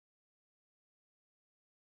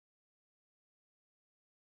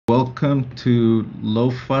welcome to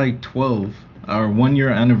LoFi 12, our 1 year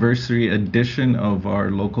anniversary edition of our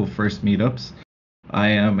local first meetups. I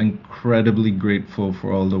am incredibly grateful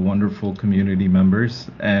for all the wonderful community members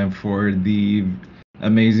and for the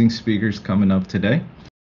amazing speakers coming up today.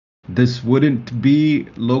 This wouldn't be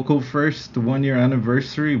local first 1 year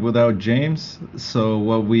anniversary without James. So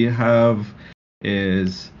what we have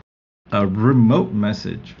is a remote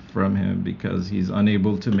message from him because he's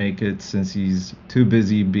unable to make it since he's too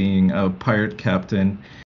busy being a pirate captain,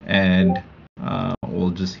 and we'll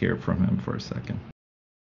just hear from him for a second.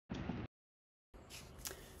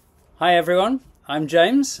 Hi everyone, I'm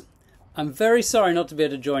James. I'm very sorry not to be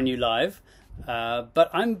able to join you live, but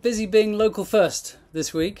I'm busy being local first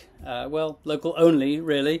this week. Well, local only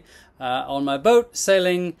really, on my boat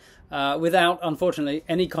sailing without, unfortunately,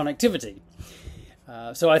 any connectivity.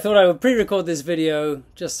 So I thought I would pre-record this video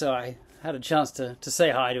just so I had a chance to say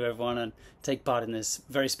hi to everyone and take part in this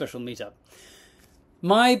very special meetup.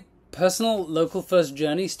 My personal local first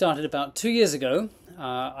journey started about 2 years ago.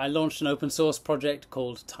 I launched an open source project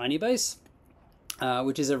called Tinybase,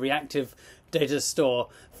 which is a reactive data store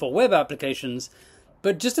for web applications.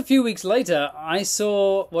 But just a few weeks later, I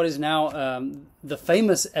saw what is now the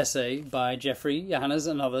famous essay by Jeffrey Johannes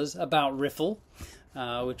and others about Riffle,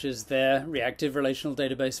 which is their reactive relational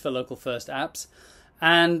database for local first apps.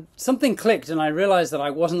 And something clicked, and I realized that I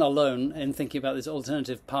wasn't alone in thinking about this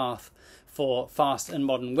alternative path for fast and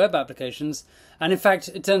modern web applications. And in fact,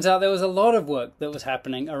 it turns out there was a lot of work that was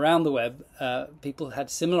happening around the web. People had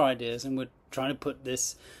similar ideas and were trying to put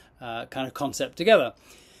this kind of concept together.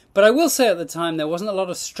 But I will say at the time, there wasn't a lot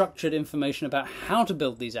of structured information about how to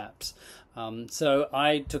build these apps. So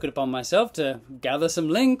I took it upon myself to gather some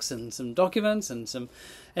links and some documents and some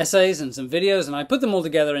essays and some videos, and I put them all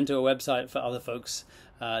together into a website for other folks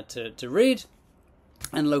to read,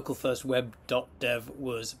 and localfirstweb.dev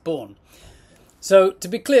was born. So to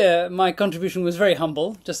be clear, my contribution was very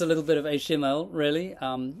humble, just a little bit of HTML really,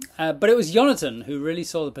 but it was Jonathan who really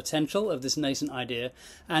saw the potential of this nascent idea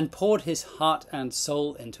and poured his heart and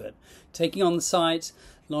soul into it, taking on the site,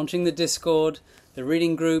 launching the Discord, the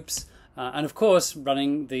reading groups, and of course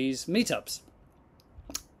running these meetups.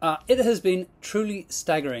 It has been truly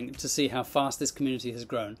staggering to see how fast this community has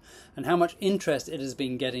grown and how much interest it has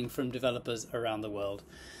been getting from developers around the world.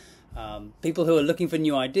 People who are looking for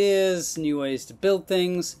new ideas, new ways to build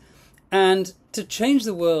things, and to change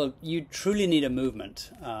the world you truly need a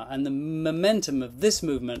movement, and the momentum of this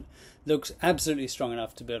movement looks absolutely strong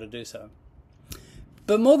enough to be able to do so.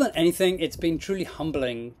 But more than anything, it's been truly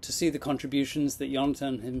humbling to see the contributions that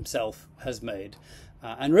Jonathan himself has made.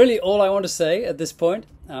 And really all I want to say at this point,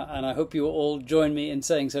 and I hope you all join me in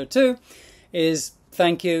saying so too, is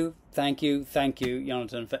thank you, thank you, thank you,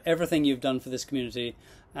 Jonathan, for everything you've done for this community,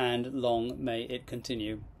 and long may it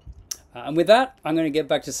continue. And with that, I'm going to get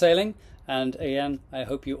back to sailing, and again, I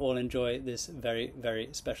hope you all enjoy this very, very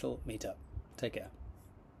special meetup. Take care.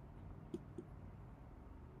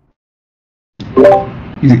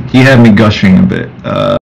 He had me gushing a bit,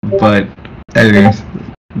 but anyways,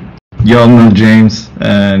 y'all know James,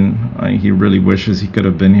 and he really wishes he could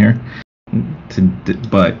have been here,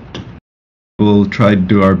 but we'll try to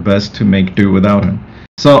do our best to make do without him.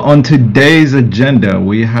 So on today's agenda,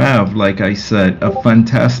 we have, like I said, a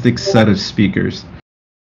fantastic set of speakers,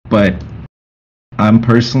 but I'm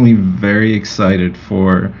personally very excited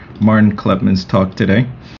for Martin Kleppmann's talk today.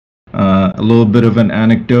 A little bit of an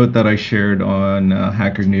anecdote that I shared on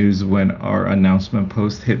Hacker News when our announcement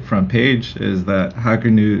post hit front page is that Hacker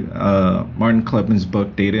News, Martin Kleppmann's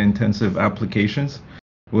book, Data Intensive Applications,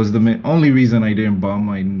 was the only reason I didn't bomb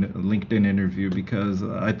my LinkedIn interview, because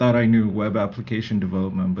I thought I knew web application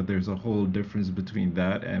development, but there's a whole difference between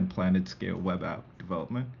that and planet scale web app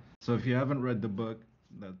development. So if you haven't read the book,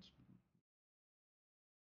 that's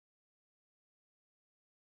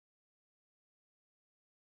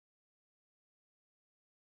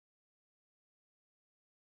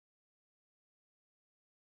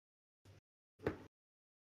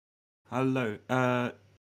Hello.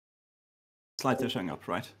 Slides are showing up,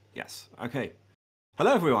 right? Yes. Okay.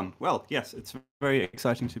 Hello, everyone. Well, yes, it's very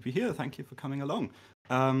exciting to be here. Thank you for coming along.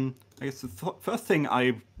 I guess the first thing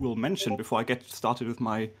I will mention before I get started with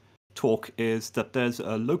my talk is that there's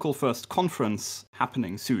a local first conference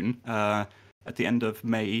happening soon at the end of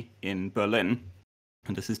May in Berlin.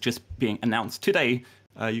 And this is just being announced today.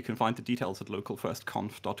 You can find the details at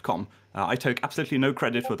localfirstconf.com. I take absolutely no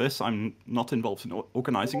credit for this. I'm not involved in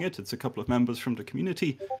organizing it. It's a couple of members from the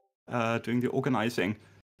community doing the organizing.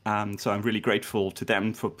 So I'm really grateful to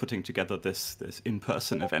them for putting together this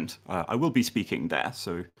in-person event. I will be speaking there,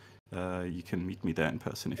 so You can meet me there in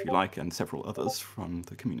person if you like, and several others from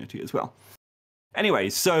the community as well. Anyway,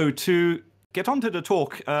 so to get onto the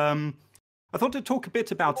talk, I thought to talk a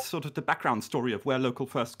bit about sort of the background story of where Local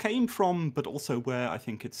First came from, but also where I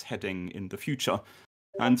think it's heading in the future.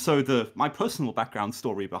 And so my personal background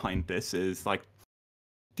story behind this is like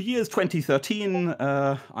the year's 2013.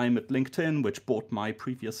 I'm at LinkedIn, which bought my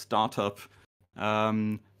previous startup.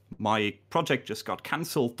 My project just got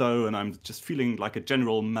cancelled though, and I'm just feeling like a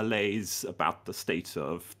general malaise about the state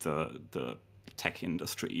of the tech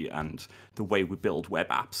industry and the way we build web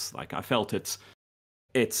apps. Like I felt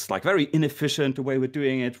it's like very inefficient the way we're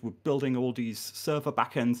doing it. We're building all these server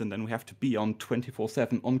backends, and then we have to be on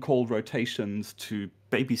 24/7 on-call rotations to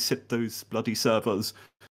babysit those bloody servers.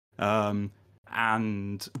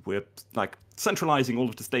 And we're like centralizing all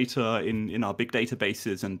of this data in our big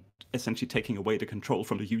databases and essentially taking away the control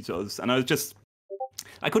from the users. And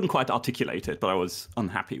I couldn't quite articulate it, but I was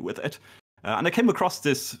unhappy with it. And I came across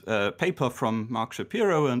this paper from Mark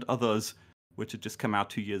Shapiro and others, which had just come out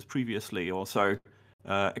 2 years previously or so,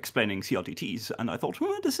 explaining CRDTs. And I thought,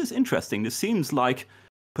 well, this is interesting. This seems like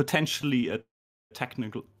potentially a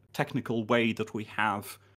technical way that we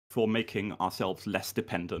have for making ourselves less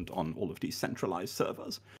dependent on all of these centralized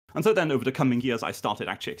servers. And so then over the coming years, I started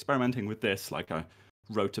actually experimenting with this. Like I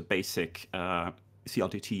wrote a basic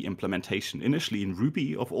CRDT implementation, initially in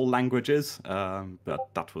Ruby of all languages,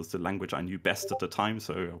 but that was the language I knew best at the time,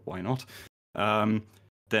 so why not?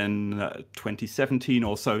 Then 2017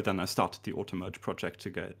 or so, then I started the AutoMerge project to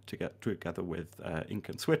get together with Ink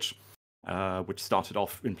and Switch, which started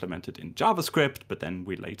off implemented in JavaScript, but then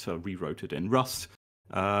we later rewrote it in Rust.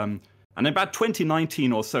 And about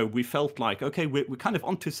 2019 or so, we felt like, okay, we're kind of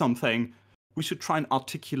onto something. We should try and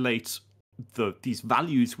articulate these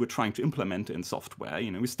values we're trying to implement in software. You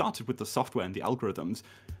know, we started with the software and the algorithms,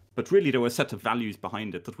 but really there were a set of values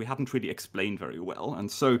behind it that we hadn't really explained very well. And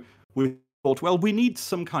so we thought, well, we need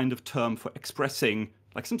some kind of term for expressing,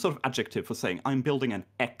 like some sort of adjective for saying, I'm building an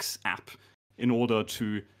X app, in order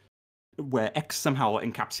to, where X somehow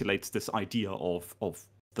encapsulates this idea of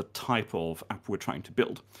the type of app we're trying to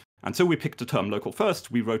build. And so we picked the term local first,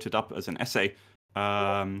 we wrote it up as an essay,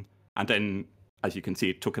 and then, as you can see,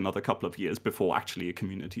 it took another couple of years before actually a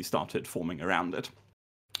community started forming around it.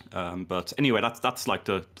 But anyway, that's like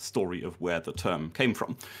the story of where the term came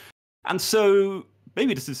from. And so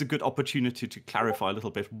maybe this is a good opportunity to clarify a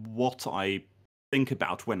little bit what I think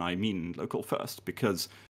about when I mean local first, because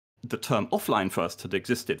the term offline first had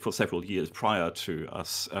existed for several years prior to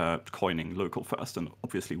us coining local first. And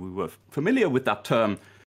obviously we were familiar with that term,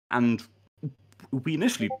 and we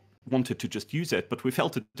initially wanted to just use it, but we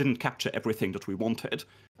felt it didn't capture everything that we wanted.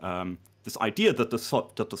 This idea that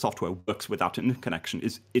the software works without an interconnection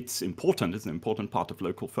it's important. It's an important part of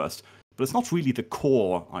local first, but it's not really the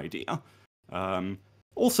core idea.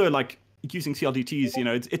 Also, like using CRDTs, you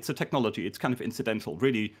know, it's a technology. It's kind of incidental.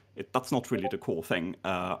 Really, that's not really the core thing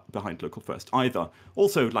behind local first either.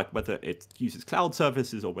 Also, like whether it uses cloud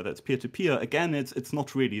services or whether it's peer-to-peer, again, it's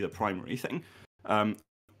not really the primary thing.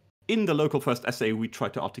 In the local first essay, we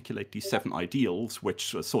tried to articulate these 7 ideals,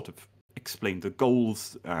 which sort of explain the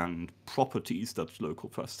goals and properties that local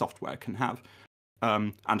first software can have.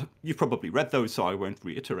 And you've probably read those, so I won't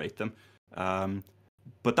reiterate them.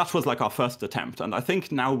 But that was like our first attempt. And I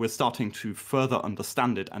think now we're starting to further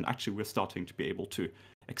understand it. And actually, we're starting to be able to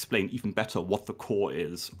explain even better what the core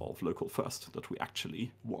is of local first that we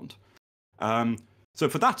actually want. So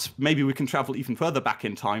for that, maybe we can travel even further back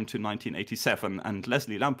in time to 1987. And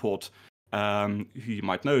Leslie Lamport, who you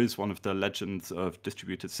might know is one of the legends of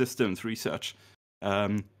distributed systems research,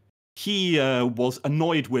 he was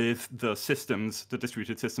annoyed with the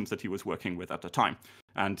distributed systems that he was working with at the time.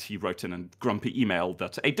 And he wrote in a grumpy email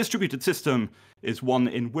that a distributed system is one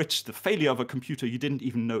in which the failure of a computer you didn't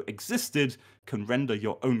even know existed can render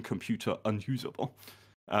your own computer unusable.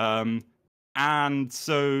 And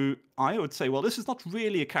so I would say, well, this is not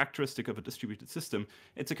really a characteristic of a distributed system.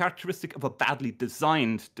 It's a characteristic of a badly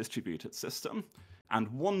designed distributed system. And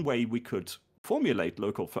one way we could formulate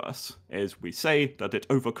local first is we say that it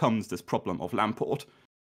overcomes this problem of Lamport.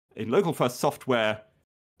 In local first software,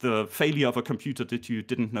 the failure of a computer that you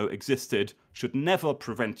didn't know existed should never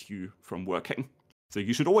prevent you from working. So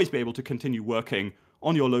you should always be able to continue working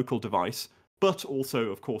on your local device, but also,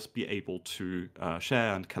 of course, be able to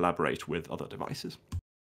share and collaborate with other devices.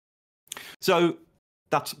 So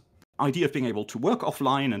that idea of being able to work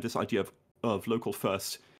offline and this idea of local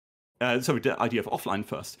first, the idea of offline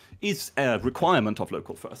first is a requirement of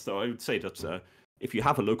local first. So I would say that if you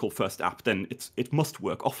have a local first app, then it must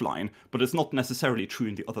work offline, but it's not necessarily true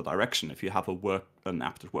in the other direction. If you have an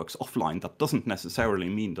app that works offline, that doesn't necessarily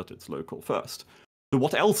mean that it's local first. So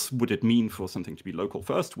what else would it mean for something to be local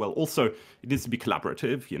first? Well, also, it needs to be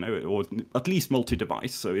collaborative, or at least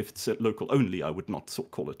multi-device. So if it's local only, I would not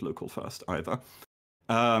call it local first either.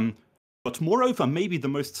 But moreover, maybe the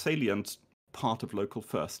most salient part of local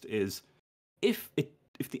first is if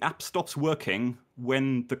the app stops working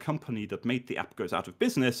when the company that made the app goes out of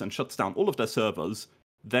business and shuts down all of their servers,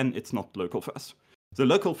 then it's not local first. So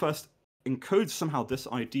local first encodes somehow this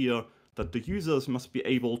idea that the users must be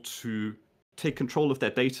able to take control of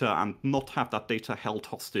their data and not have that data held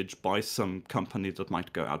hostage by some company that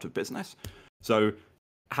might go out of business. So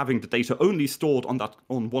having the data only stored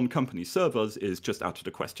on one company's servers is just out of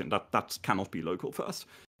the question. That cannot be local first.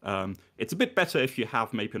 It's a bit better if you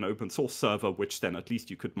have maybe an open source server, which then at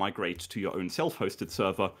least you could migrate to your own self-hosted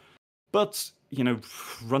server. But,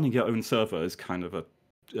 running your own server is kind of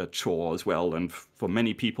a chore as well. And for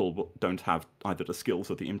many people don't have either the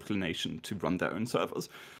skills or the inclination to run their own servers.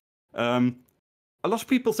 A lot of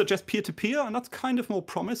people suggest peer-to-peer, and that's kind of more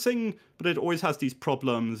promising, but it always has these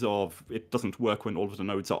problems of it doesn't work when all of the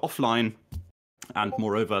nodes are offline. And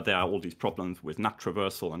moreover, there are all these problems with NAT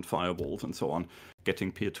traversal and firewalls and so on.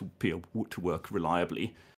 Getting peer-to-peer to work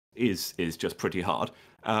reliably is just pretty hard.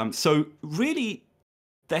 So really,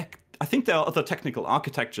 I think there are other technical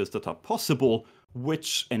architectures that are possible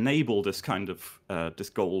which enable this kind of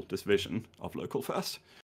this vision of local first.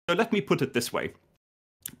 So let me put it this way.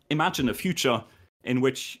 Imagine a future in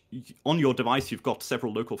which on your device you've got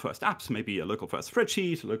several local first apps, maybe a local first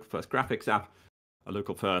spreadsheet, a local first graphics app, a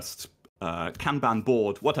local first Kanban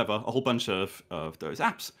board, whatever, a whole bunch of those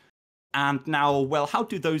apps. And now, well, how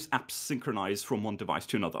do those apps synchronize from one device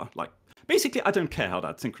to another? Like, basically, I don't care how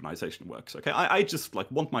that synchronization works, okay? I just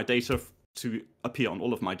want my data to appear on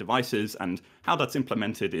all of my devices, and how that's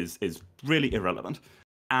implemented is really irrelevant.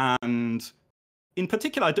 And in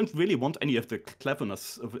particular, I don't really want any of the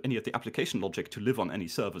cleverness of any of the application logic to live on any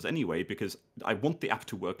servers anyway, because I want the app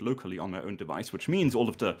to work locally on my own device, which means all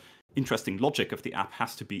of the interesting logic of the app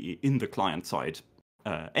has to be in the client side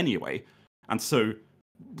anyway. And so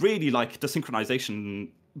really, the synchronization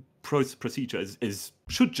procedure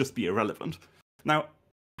should just be irrelevant. Now,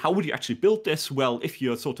 how would you actually build this? Well, if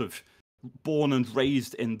you're sort of born and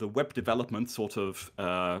raised in the web development sort of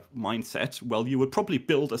mindset, well, you would probably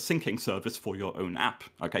build a syncing service for your own app.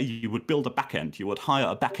 Okay, you would build a backend, you would hire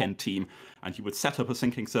a backend team, and you would set up a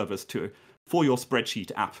syncing service for your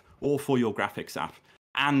spreadsheet app or for your graphics app.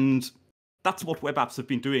 And that's what web apps have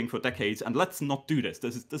been doing for decades. And let's not do this.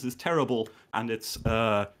 This is terrible, and it's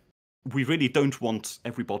we really don't want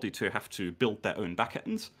everybody to have to build their own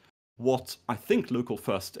backends. What I think local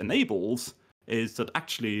first enables is that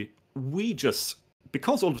actually we just,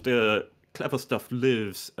 because all of the clever stuff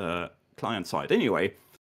lives client side anyway,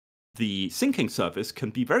 the syncing service can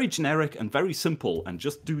be very generic and very simple and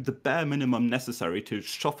just do the bare minimum necessary to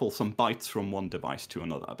shuffle some bytes from one device to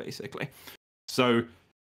another, basically. So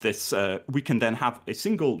this we can then have a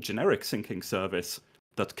single generic syncing service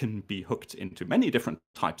that can be hooked into many different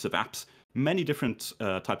types of apps. Many different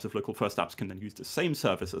types of local first apps can then use the same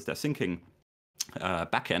service as their syncing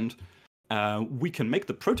backend. We can make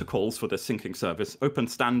the protocols for the syncing service open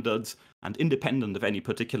standards and independent of any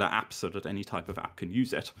particular app so that any type of app can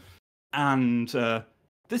use it. And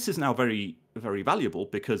this is now very, very valuable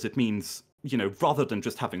because it means, rather than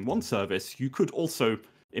just having one service, you could also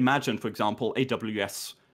imagine, for example,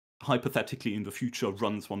 AWS hypothetically in the future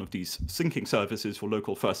runs one of these syncing services for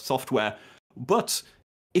local first software. But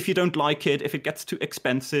if you don't like it, if it gets too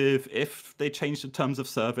expensive, if they change the terms of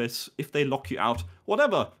service, if they lock you out,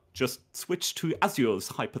 whatever, just switch to Azure's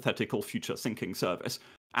hypothetical future syncing service.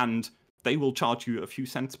 And they will charge you a few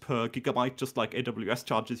cents per gigabyte, just like AWS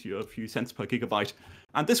charges you a few cents per gigabyte.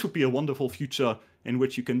 And this would be a wonderful future in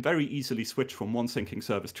which you can very easily switch from one syncing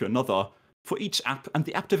service to another for each app. And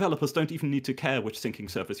the app developers don't even need to care which syncing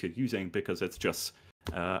service you're using because it's just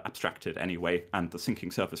abstracted anyway. And the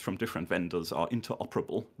syncing service from different vendors are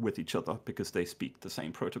interoperable with each other because they speak the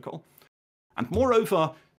same protocol. And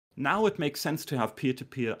moreover, now it makes sense to have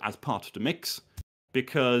peer-to-peer as part of the mix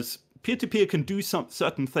because peer-to-peer can do some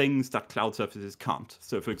certain things that cloud services can't.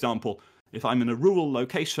 So for example, if I'm in a rural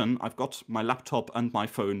location, I've got my laptop and my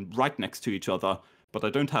phone right next to each other, but I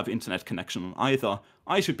don't have internet connection on either,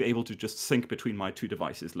 I should be able to just sync between my two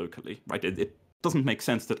devices locally, right? It doesn't make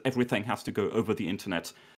sense that everything has to go over the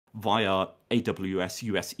internet via AWS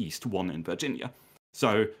US East 1 in Virginia.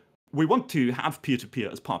 So we want to have peer-to-peer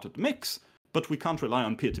as part of the mix, but we can't rely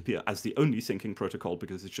on peer-to-peer as the only syncing protocol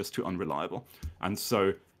because it's just too unreliable. And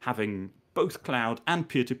so having both cloud and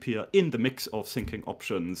peer-to-peer in the mix of syncing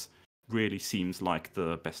options really seems like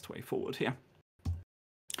the best way forward here.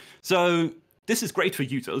 So this is great for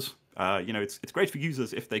users. It's great for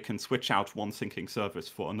users if they can switch out one syncing service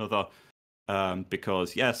for another.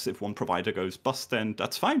 Because yes, if one provider goes bust, then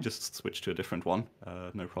that's fine. Just switch to a different one.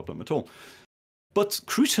 No problem at all. But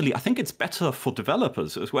crucially, I think it's better for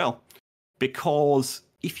developers as well, because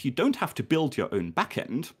if you don't have to build your own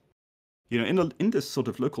backend, in this sort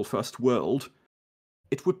of local first world,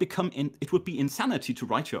 it would be insanity to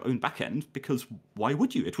write your own backend, because why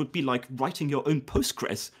would you? It would be like writing your own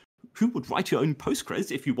Postgres. Who would write your own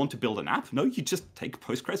Postgres if you want to build an app? No, you just take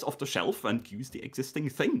Postgres off the shelf and use the existing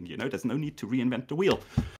thing. There's no need to reinvent the wheel.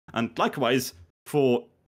 And likewise, for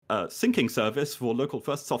a syncing service for local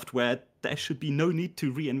first software, there should be no need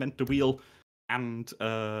to reinvent the wheel and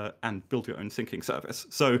build your own syncing service.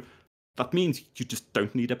 So that means you just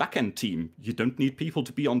don't need a backend team. You don't need people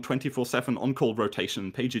to be on 24/7 on-call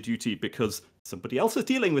rotation, pager duty, because somebody else is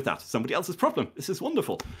dealing with that. Somebody else's problem. This is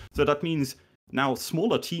wonderful. So that means now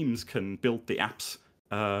smaller teams can build the apps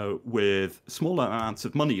with smaller amounts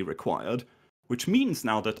of money required, which means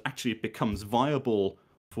now that actually it becomes viable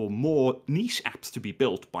for more niche apps to be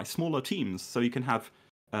built by smaller teams. So you can have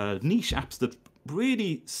niche apps that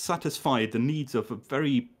really satisfy the needs of a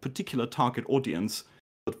very particular target audience,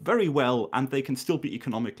 but very well, and they can still be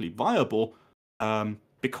economically viable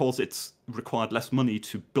because it's required less money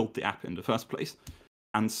to build the app in the first place.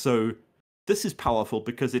 And so this is powerful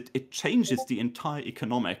because it changes the entire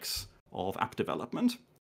economics of app development.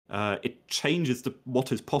 It changes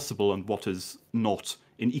what is possible and what is not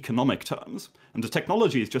in economic terms. And the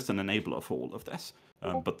technology is just an enabler for all of this.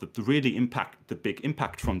 But the big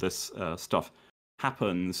impact from this stuff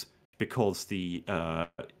happens because the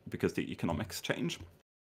economics change.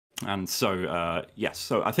 And so yes,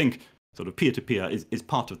 so I think sort of peer-to-peer is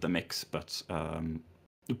part of the mix, but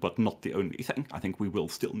not the only thing. I think we will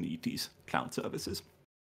still need these cloud services.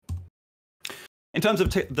 In terms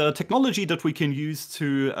of the technology that we can use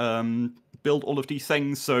to build all of these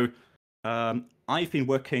things, so I've been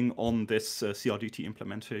working on this CRDT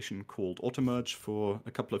implementation called AutoMerge for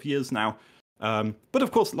a couple of years now. But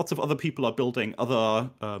of course, lots of other people are building other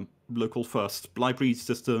local first libraries,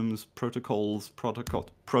 systems, protocols,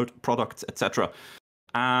 products, etc.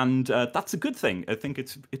 And that's a good thing. I think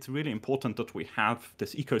it's really important that we have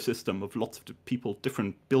this ecosystem of lots of people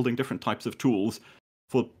building different types of tools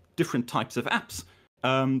for different types of apps,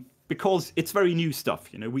 because it's very new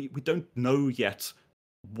stuff. We don't know yet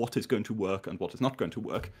what is going to work and what is not going to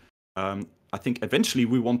work. I think eventually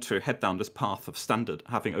we want to head down this path of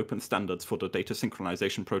having open standards for the data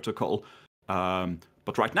synchronization protocol.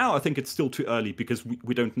 But right now, I think it's still too early because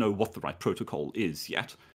we don't know what the right protocol is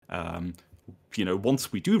yet.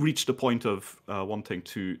 Once we do reach the point of wanting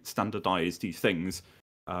to standardize these things,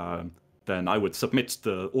 then I would submit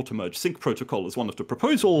the AutoMerge sync protocol as one of the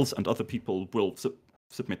proposals, and other people will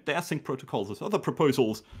submit their sync protocols as other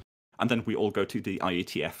proposals. And then we all go to the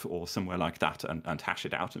IETF or somewhere like that and hash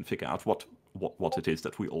it out and figure out what it is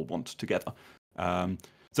that we all want together.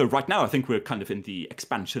 So right now, I think we're kind of in the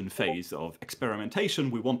expansion phase of experimentation.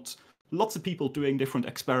 We want lots of people doing different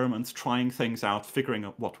experiments, trying things out, figuring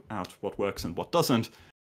out what works and what doesn't.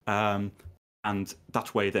 And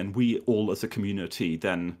that way, then we all as a community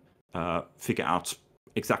then figure out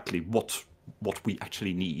exactly what we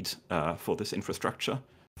actually need for this infrastructure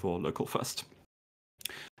for local first.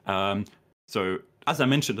 So as I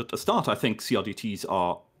mentioned at the start, I think CRDTs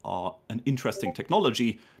are an interesting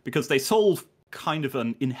technology because they solve kind of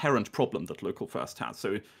an inherent problem that local first has.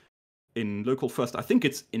 So in local first, I think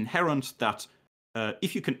it's inherent that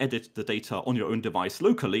if you can edit the data on your own device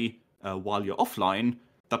locally while you're offline,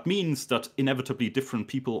 that means that inevitably different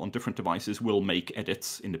people on different devices will make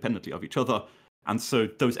edits independently of each other. And so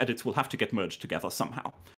those edits will have to get merged together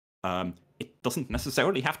somehow. It doesn't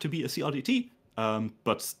necessarily have to be a CRDT,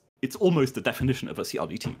 but it's almost the definition of a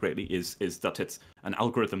CRDT, really, is that it's an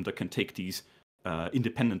algorithm that can take these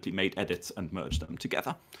independently made edits and merge them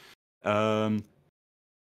together.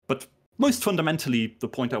 But most fundamentally, the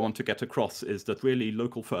point I want to get across is that really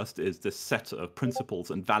local first is this set of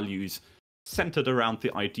principles and values centered around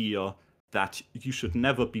the idea that you should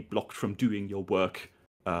never be blocked from doing your work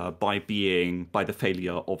by the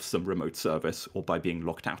failure of some remote service or by being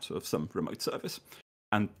locked out of some remote service.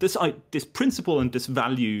 And this principle and this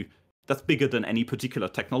value, that's bigger than any particular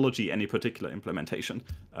technology, any particular implementation.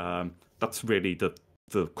 That's really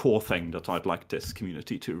the core thing that I'd like this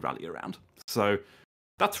community to rally around. So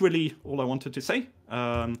that's really all I wanted to say.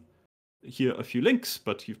 Here are a few links,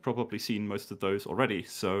 but you've probably seen most of those already.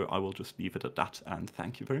 So I will just leave it at that, and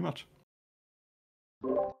thank you very much.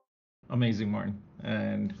 Amazing, Martin.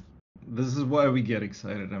 And this is why we get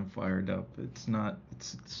excited and fired up. It's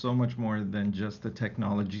so much more than just the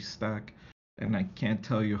technology stack. And I can't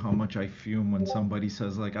tell you how much I fume when somebody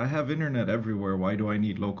says, like, I have internet everywhere. Why do I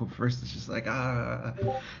need local first? It's just like,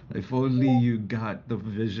 if only you got the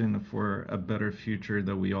vision for a better future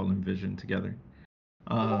that we all envision together.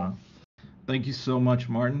 Uh, Thank you so much,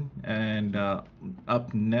 Martin. And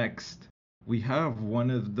up next, we have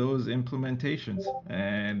one of those implementations.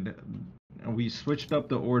 And we switched up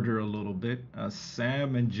the order a little bit.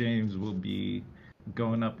 Sam and James will be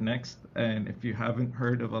going up next. And if you haven't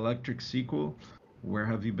heard of Electric SQL, where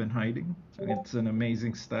have you been hiding? It's an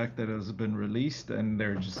amazing stack that has been released, and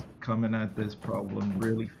they're just coming at this problem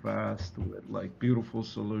really fast with like beautiful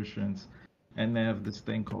solutions. And they have this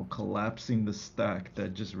thing called collapsing the stack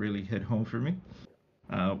that just really hit home for me.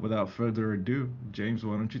 Without further ado, James,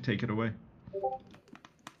 why don't you take it away?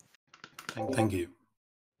 Thank you.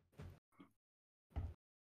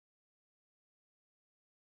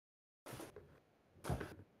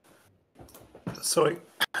 So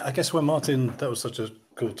I guess when Martin, that was such a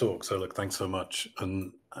cool talk. So look, thanks so much.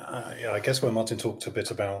 And I guess when Martin talked a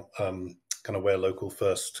bit about kind of where local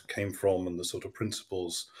first came from and the sort of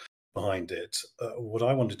principles behind it, what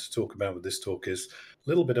I wanted to talk about with this talk is a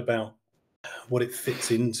little bit about what it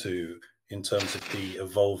fits into in terms of the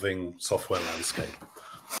evolving software landscape.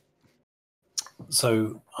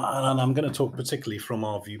 So, and I'm going to talk particularly from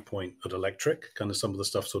our viewpoint at Electric, kind of some of the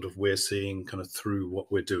stuff sort of we're seeing kind of through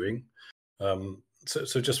what we're doing.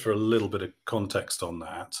 So just for a little bit of context on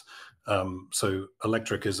that, so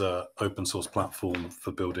Electric is an open source platform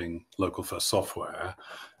for building local first software.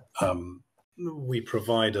 We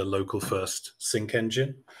provide a local first sync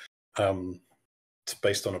engine. It's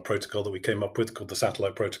based on a protocol that we came up with called the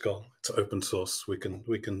Satellite Protocol. It's open source. We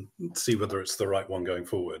can see whether it's the right one going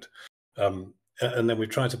forward. And then we've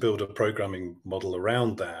tried to build a programming model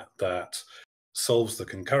around that solves the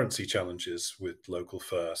concurrency challenges with local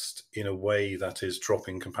first in a way that is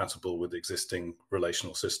drop-in compatible with existing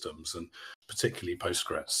relational systems, and particularly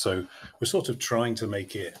Postgres. So we're sort of trying to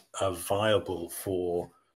make it viable for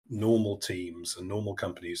normal teams and normal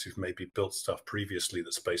companies who've maybe built stuff previously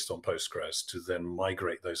that's based on Postgres to then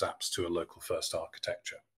migrate those apps to a local first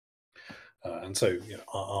architecture. And so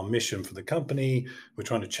our mission for the company, we're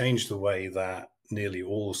trying to change the way that nearly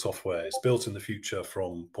all software is built in the future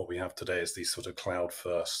from what we have today as these sort of cloud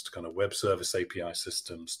first kind of web service API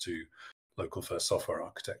systems to local first software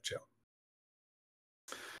architecture.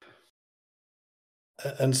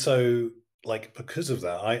 And so like, because of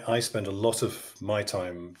that, I spend a lot of my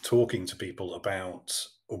time talking to people about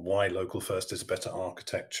why local first is a better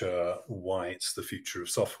architecture, why it's the future of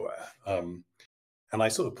software. And I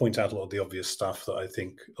sort of point out a lot of the obvious stuff that I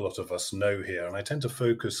think a lot of us know here. And I tend to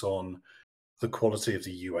focus on the quality of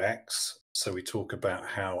the UX. So we talk about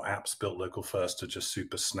how apps built local first are just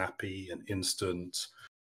super snappy and instant.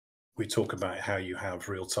 We talk about how you have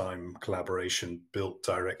real-time collaboration built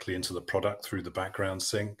directly into the product through the background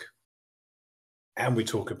sync. And we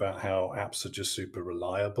talk about how apps are just super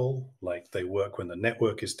reliable. Like they work when the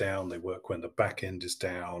network is down, they work when the backend is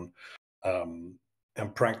down.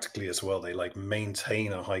 And practically as well, they like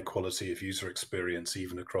maintain a high quality of user experience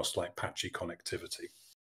even across like patchy connectivity.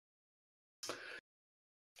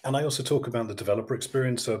 And I also talk about the developer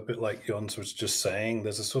experience. So a bit like Jons was just saying,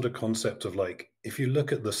 there's a sort of concept of like, if you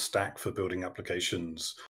look at the stack for building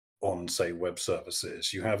applications on, say, web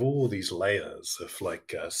services, you have all these layers of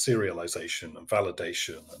like serialization and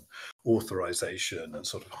validation and authorization and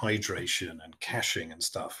sort of hydration and caching and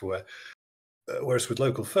stuff, whereas with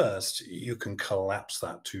local first, you can collapse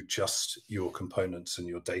that to just your components and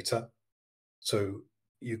your data. So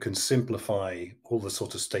you can simplify all the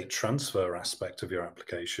sort of state transfer aspect of your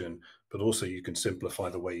application, but also you can simplify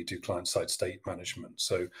the way you do client-side state management.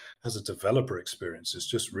 So as a developer experience, it's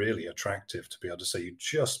just really attractive to be able to say you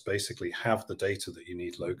just basically have the data that you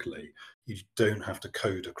need locally. You don't have to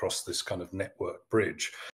code across this kind of network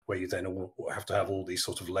bridge where you then have to have all these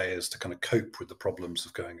sort of layers to kind of cope with the problems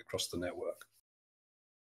of going across the network.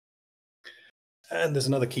 And there's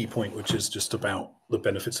another key point, which is just about the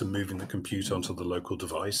benefits of moving the compute onto the local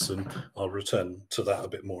device. And I'll return to that a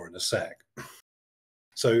bit more in a sec.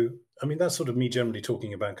 So, I mean, that's sort of me generally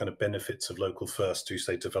talking about kind of benefits of local first to,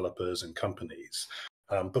 say, developers and companies.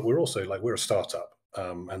 But we're also like, we're a startup.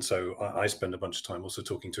 And so I spend a bunch of time also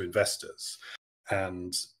talking to investors.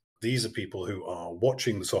 And these are people who are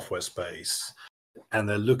watching the software space and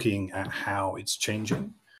they're looking at how it's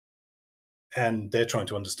changing. And they're trying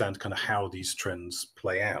to understand kind of how these trends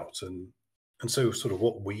play out. And so sort of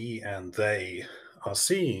what we and they are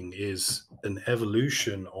seeing is an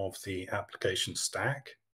evolution of the application stack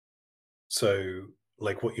So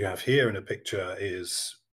like what you have here in a picture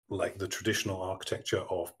is like the traditional architecture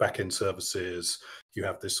of backend services. You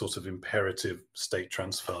have this sort of imperative state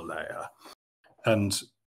transfer layer. And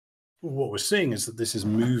what we're seeing is that this is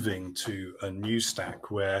moving to a new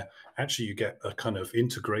stack where actually you get a kind of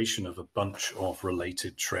integration of a bunch of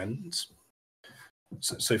related trends.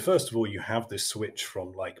 So first of all, you have this switch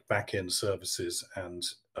from like backend services and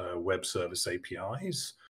web service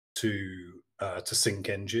APIs to sync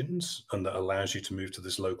engines, and that allows you to move to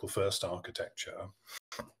this local first architecture.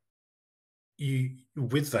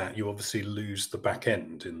 With that, you obviously lose the back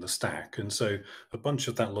end in the stack. And so a bunch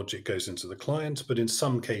of that logic goes into the client, but in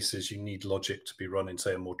some cases you need logic to be run in,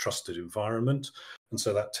 say, a more trusted environment. And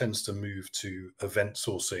so that tends to move to event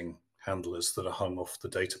sourcing handlers that are hung off the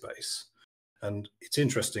database. And it's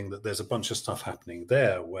interesting that there's a bunch of stuff happening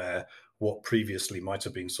there where what previously might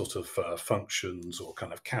have been sort of functions or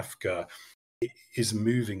kind of Kafka is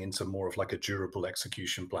moving into more of like a durable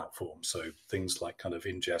execution platform. So things like kind of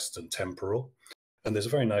ingest and temporal. And there's a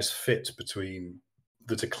very nice fit between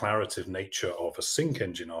the declarative nature of a sync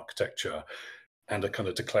engine architecture and a kind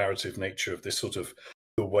of declarative nature of this sort of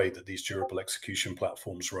the way that these durable execution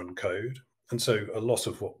platforms run code. And so a lot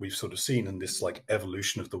of what we've sort of seen in this like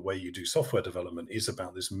evolution of the way you do software development is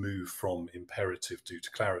about this move from imperative to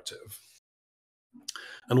declarative.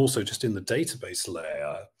 And also just in the database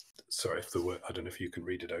layer, sorry if the word, I don't know if you can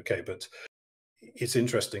read it okay, but it's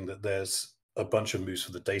interesting that there's a bunch of moves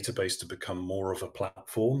for the database to become more of a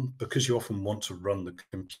platform, because you often want to run the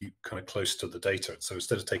compute kind of close to the data. So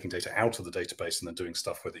instead of taking data out of the database and then doing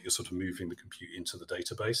stuff with it, you're sort of moving the compute into the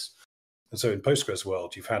database. And so in Postgres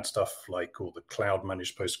world, you've had stuff like all the cloud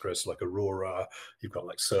managed Postgres, like Aurora, you've got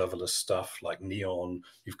like serverless stuff like Neon,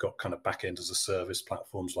 you've got kind of backend as a service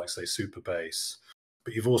platforms like say Supabase.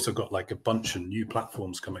 But you've also got like a bunch of new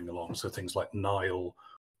platforms coming along. So things like Nile,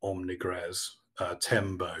 Omnigres,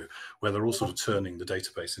 Tembo, where they're all sort of turning the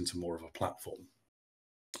database into more of a platform.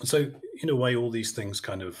 And so in a way, all these things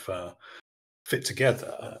kind of fit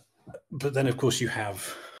together. But then, of course, you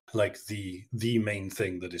have like the main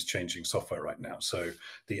thing that is changing software right now. So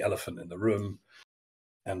the elephant in the room.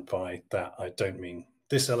 And by that, I don't mean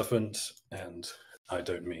this elephant, and I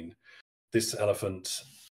don't mean this elephant.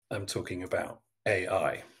 I'm talking about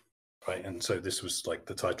AI, right? And so this was like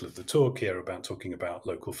the title of the talk here about talking about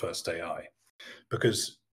local first AI.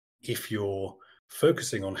 Because if you're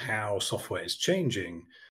focusing on how software is changing,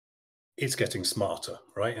 it's getting smarter,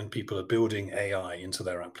 right? And people are building AI into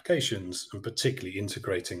their applications and particularly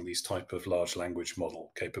integrating these type of large language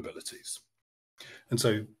model capabilities. And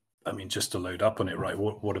so, I mean, just to load up on it, right?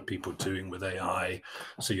 What are people doing with AI?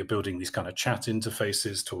 So you're building these kind of chat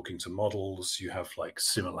interfaces, talking to models. You have like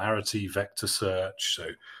similarity vector search. So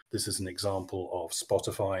this is an example of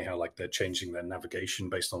Spotify, how like they're changing their navigation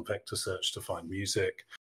based on vector search to find music.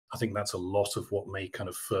 I think that's a lot of what may kind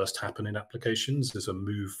of first happen in applications. There's a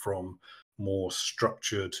move from more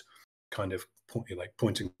structured kind of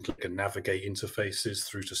point and click and navigate interfaces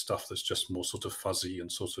through to stuff that's just more sort of fuzzy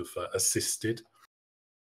and sort of assisted.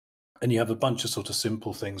 And you have a bunch of sort of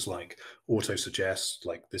simple things like auto suggest,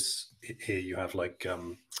 like this here you have like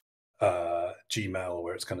Gmail,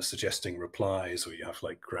 where it's kind of suggesting replies, or you have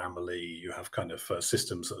like Grammarly, you have kind of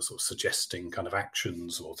systems that are sort of suggesting kind of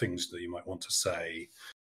actions or things that you might want to say.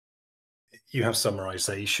 You have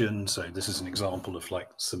summarization. So this is an example of like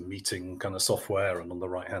some meeting kind of software. And on the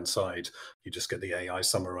right-hand side, you just get the AI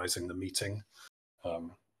summarizing the meeting.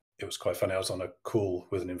 It was quite funny. I was on a call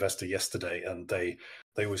with an investor yesterday, and they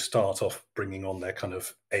would start off bringing on their kind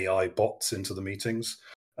of AI bots into the meetings.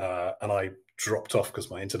 And I dropped off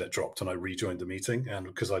because my internet dropped, and I rejoined the meeting. And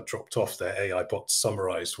because I dropped off, their AI bot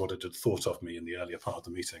summarized what it had thought of me in the earlier part of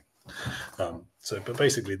the meeting. But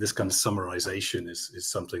basically, this kind of summarization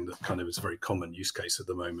is something that kind of is a very common use case at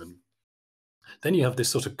the moment. Then you have this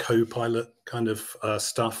sort of co-pilot kind of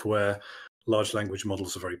stuff where large language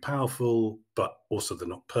models are very powerful, but also they're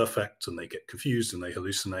not perfect, and they get confused and they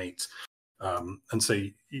hallucinate. And so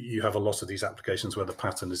you have a lot of these applications where the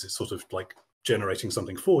pattern is it's sort of like generating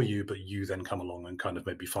something for you, but you then come along and kind of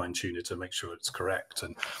maybe fine tune it to make sure it's correct.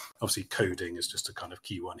 And obviously coding is just a kind of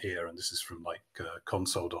key one here. And this is from like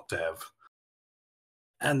console.dev.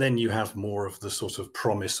 And then you have more of the sort of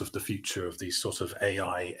promise of the future of these sort of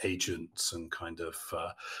AI agents and kind of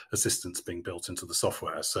assistants being built into the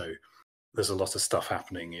software. So there's a lot of stuff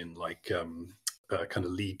happening in like kind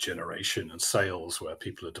of lead generation and sales, where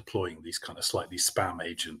people are deploying these kind of slightly spam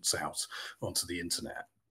agents out onto the internet.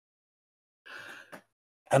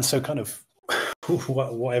 And so kind of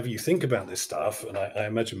whatever you think about this stuff, and I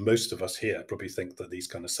imagine most of us here probably think that these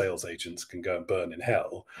kind of sales agents can go and burn in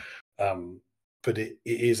hell. But it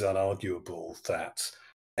is unarguable that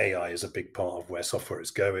AI is a big part of where software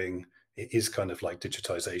is going. It is kind of like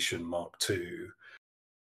digitization Mark II.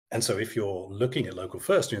 And so if you're looking at local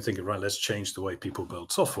first and you're thinking, right, let's change the way people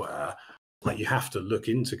build software, like you have to look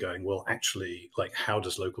into going, well, actually, like how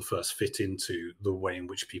does local first fit into the way in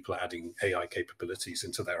which people are adding AI capabilities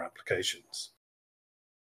into their applications?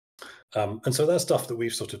 And so that's stuff that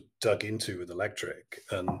we've sort of dug into with Electric.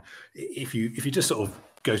 And if you just sort of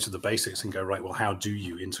go to the basics and go, right, well, how do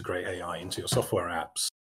you integrate AI into your software apps?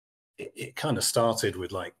 It kind of started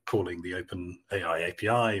with like calling the Open AI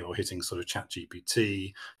API or hitting sort of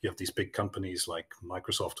ChatGPT. You have these big companies like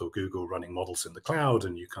Microsoft or Google running models in the cloud,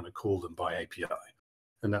 and you kind of call them by API.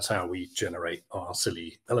 And that's how we generate our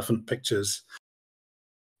silly elephant pictures.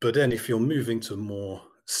 But then if you're moving to more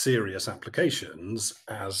serious applications,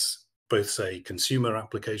 as both say consumer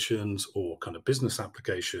applications or kind of business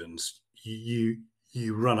applications, you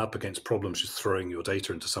run up against problems just throwing your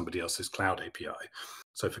data into somebody else's cloud API.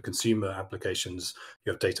 So for consumer applications,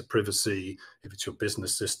 you have data privacy. If it's your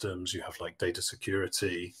business systems, you have like data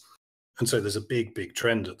security. And so there's a big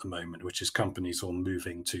trend at the moment, which is companies all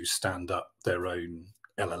moving to stand up their own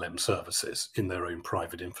LLM services in their own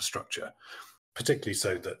private infrastructure, particularly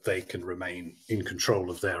so that they can remain in control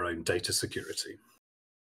of their own data security.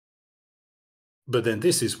 But then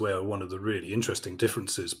this is where one of the really interesting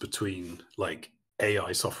differences between like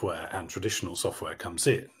AI software and traditional software comes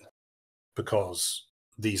in, because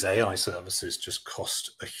these AI services just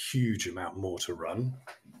cost a huge amount more to run.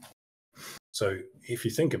 So if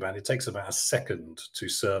you think about it, it takes about a second to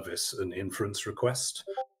service an inference request.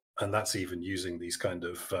 And that's even using these kind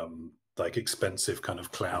of like expensive kind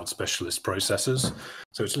of cloud specialist processors.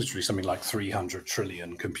 So it's literally something like 300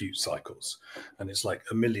 trillion compute cycles. And it's like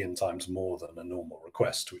 1 million times more than a normal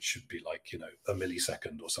request, which should be like, a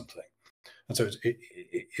millisecond or something. And so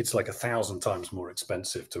it's like 1,000 times more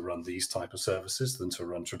expensive to run these type of services than to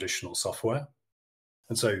run traditional software.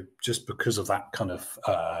 And so just because of that kind of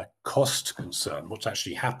cost concern, what's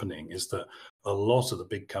actually happening is that a lot of the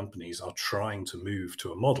big companies are trying to move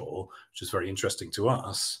to a model, which is very interesting to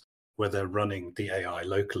us, where they're running the AI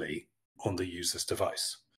locally on the user's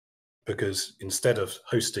device. Because instead of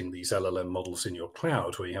hosting these LLM models in your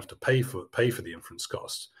cloud where you have to pay for the inference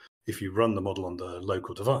cost, if you run the model on the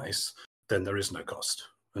local device, then there is no cost.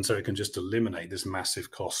 And so it can just eliminate this massive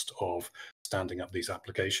cost of standing up these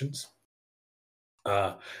applications.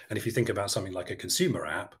 And if you think about something like a consumer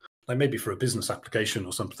app, like maybe for a business application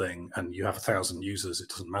or something, and you have 1,000 users, it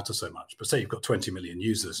doesn't matter so much. But say you've got 20 million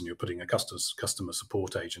users and you're putting a customer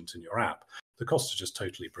support agent in your app, the costs are just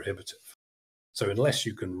totally prohibitive. So unless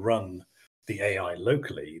you can run the AI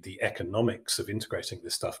locally, the economics of integrating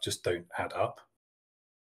this stuff just don't add up.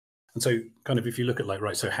 And so kind of if you look at like,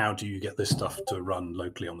 right, so how do you get this stuff to run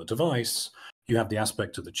locally on the device? You have the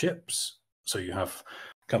aspect of the chips. So you have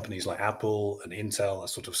companies like Apple and Intel are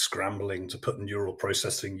sort of scrambling to put neural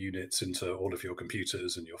processing units into all of your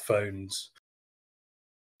computers and your phones.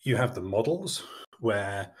 You have the models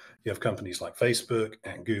where you have companies like Facebook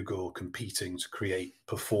and Google competing to create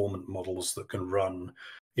performant models that can run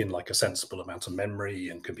in like a sensible amount of memory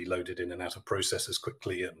and can be loaded in and out of processors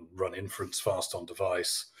quickly and run inference fast on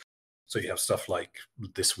device. So you have stuff like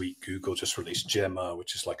this week, Google just released Gemma,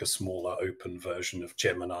 which is like a smaller open version of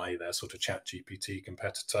Gemini, their sort of ChatGPT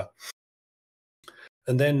competitor.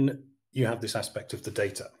 And then you have this aspect of the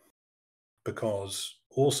data, because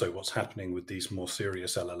also what's happening with these more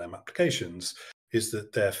serious LLM applications is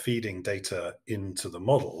that they're feeding data into the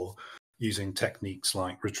model using techniques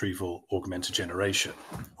like retrieval augmented generation,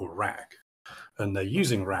 or RAG. And they're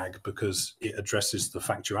using RAG because it addresses the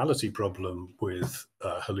factuality problem with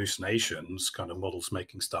hallucinations, kind of models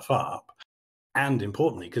making stuff up. And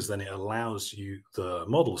importantly, because then it allows the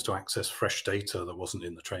models to access fresh data that wasn't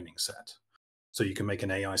in the training set. So you can make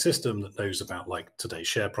an AI system that knows about like today's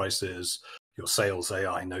share prices, your sales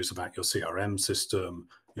AI knows about your CRM system,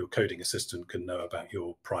 your coding assistant can know about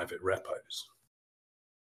your private repos.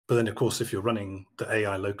 But then, of course, if you're running the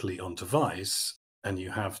AI locally on device and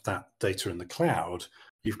you have that data in the cloud,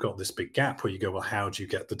 you've got this big gap where you go, well, how do you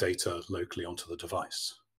get the data locally onto the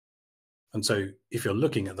device? And so if you're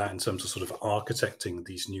looking at that in terms of sort of architecting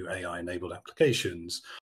these new AI-enabled applications,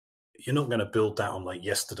 you're not going to build that on like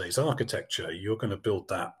yesterday's architecture. You're going to build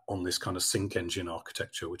that on this kind of sync engine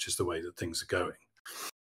architecture, which is the way that things are going.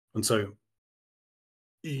 And so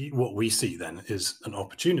what we see then is an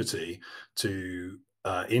opportunity to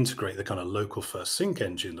integrate the kind of local first sync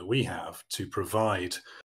engine that we have to provide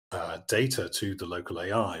data to the local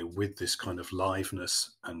AI with this kind of liveness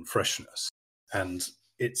and freshness. And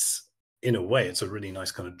it's in a way, it's a really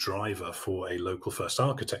nice kind of driver for a local first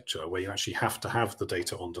architecture where you actually have to have the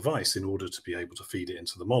data on device in order to be able to feed it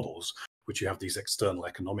into the models, which you have these external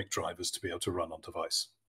economic drivers to be able to run on device.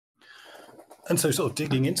 And so sort of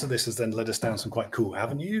digging into this has then led us down some quite cool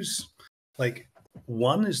avenues. Like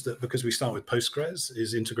one is that because we start with Postgres,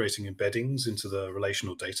 is integrating embeddings into the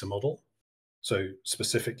relational data model. So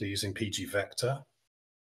specifically using PG vector.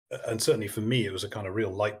 And certainly for me, it was a kind of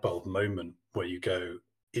real light bulb moment where you go,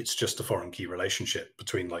 it's just a foreign key relationship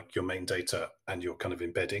between like your main data and your kind of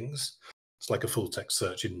embeddings. It's like a full text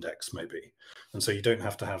search index maybe. And so you don't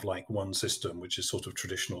have to have like one system, which is sort of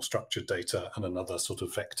traditional structured data, and another sort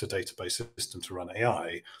of vector database system to run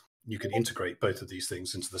AI. You can integrate both of these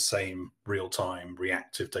things into the same real-time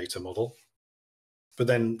reactive data model. But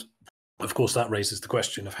then, of course, that raises the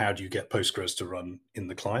question of how do you get Postgres to run in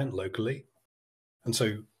the client locally? And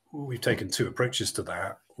so we've taken two approaches to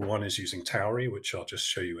that. One is using Tauri, which I'll just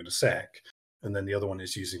show you in a sec. And then the other one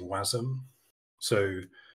is using WASM. So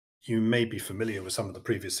you may be familiar with some of the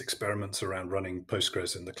previous experiments around running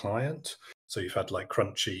Postgres in the client. So you've had like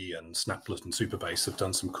Crunchy and Snaplet and Supabase have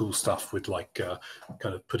done some cool stuff with like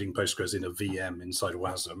kind of putting Postgres in a VM inside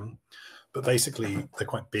WASM. But basically, they're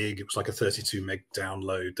quite big. It was like a 32 meg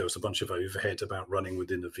download. There was a bunch of overhead about running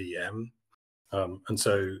within the VM. And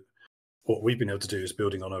so what we've been able to do is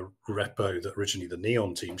building on a repo that originally the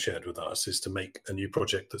Neon team shared with us is to make a new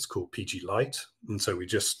project that's called PG Lite. And so we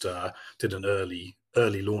just did an early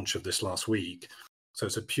launch of this last week. So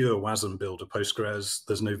it's a pure WASM build of Postgres.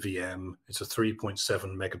 There's no VM. It's a 3.7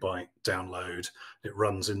 megabyte download. It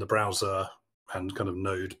runs in the browser and kind of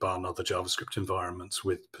Node bar other JavaScript environments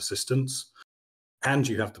with persistence. And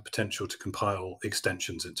you have the potential to compile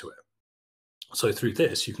extensions into it. So through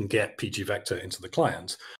this, you can get PG vector into the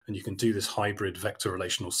client, and you can do this hybrid vector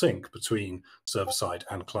relational sync between server-side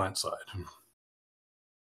and client-side.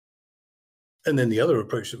 And then the other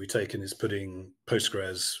approach that we've taken is putting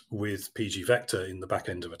Postgres with PG vector in the back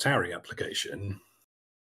end of a Tauri application.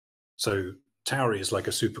 So Tauri is like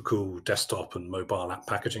a super cool desktop and mobile app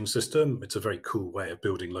packaging system. It's a very cool way of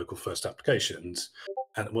building local first applications.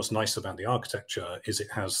 And what's nice about the architecture is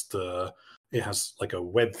it has like a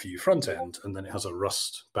web view front end, and then it has a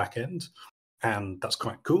Rust back end. And that's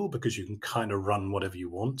quite cool because you can kind of run whatever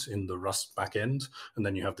you want in the Rust back end. And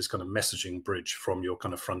then you have this kind of messaging bridge from your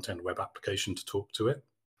kind of front end web application to talk to it.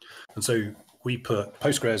 And so we put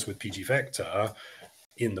Postgres with PG vector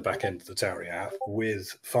in the back end of the Tauri app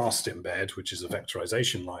with fast embed, which is a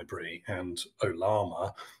vectorization library, and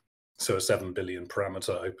Ollama, so a 7 billion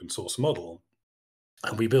parameter open source model.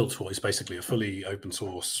 And we built what is basically a fully open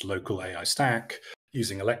source local AI stack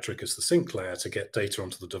using Electric as the sync layer to get data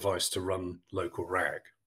onto the device to run local RAG.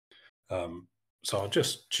 So I'll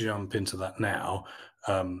just jump into that now.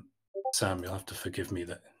 Sam, you'll have to forgive me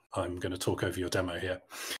that I'm going to talk over your demo here.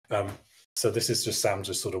 So this is just Sam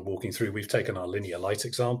just sort of walking through. We've taken our linear light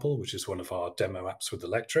example, which is one of our demo apps with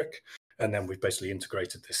Electric, and then we've basically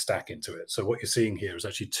integrated this stack into it. So what you're seeing here is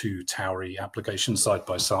actually two Tauri applications side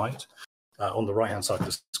by side. On the right-hand side of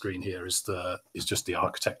the screen here is just the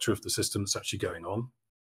architecture of the system that's actually going on.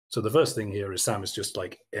 So the first thing here is Sam is just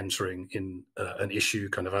like entering in an issue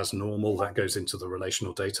kind of as normal. That goes into the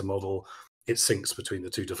relational data model. It syncs between the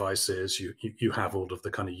two devices. You have all of the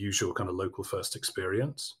kind of usual kind of local first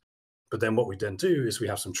experience. But then what we then do is we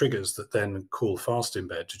have some triggers that then call fast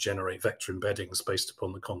embed to generate vector embeddings based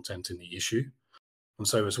upon the content in the issue. And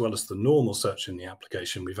so as well as the normal search in the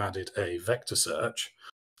application, we've added a vector search.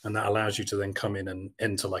 And that allows you to then come in and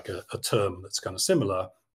enter like a term that's kind of similar.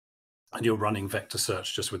 And you're running vector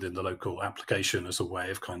search just within the local application as a way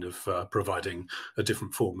of kind of providing a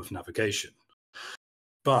different form of navigation.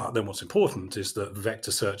 But then what's important is that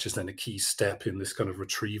vector search is then a key step in this kind of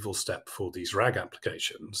retrieval step for these RAG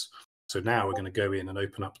applications. So now we're going to go in and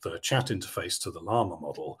open up the chat interface to the Llama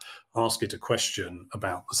model, ask it a question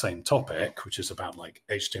about the same topic, which is about like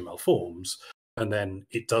HTML forms. And then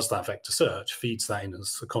it does that vector search, feeds that in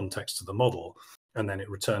as the context to the model, and then it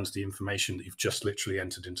returns the information that you've just literally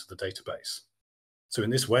entered into the database. So in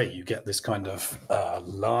this way, you get this kind of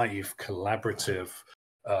live collaborative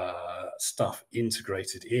stuff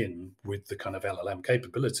integrated in with the kind of LLM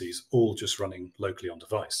capabilities, all just running locally on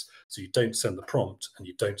device. So you don't send the prompt and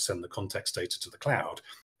you don't send the context data to the cloud.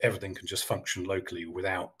 Everything can just function locally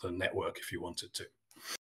without the network if you wanted to.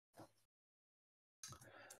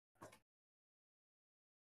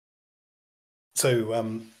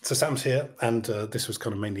 So Sam's here, and this was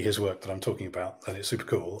kind of mainly his work that I'm talking about, and it's super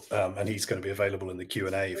cool. And he's going to be available in the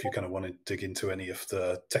Q&A if you kind of want to dig into any of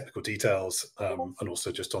the technical details, and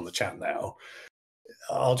also just on the chat now.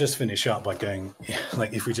 I'll just finish up by going,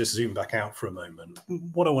 like, if we just zoom back out for a moment,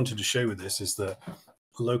 what I wanted to show with this is that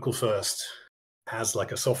local first as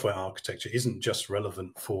like a software architecture isn't just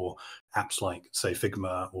relevant for apps like, say,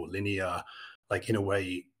 Figma or Linear. Like, in a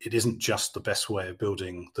way, it isn't just the best way of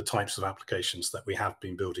building the types of applications that we have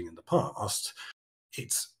been building in the past.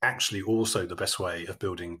 It's actually also the best way of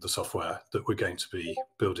building the software that we're going to be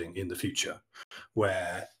building in the future,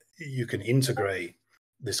 where you can integrate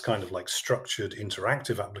this kind of like structured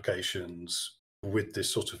interactive applications with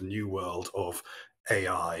this sort of new world of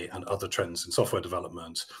AI and other trends in software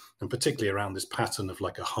development, and particularly around this pattern of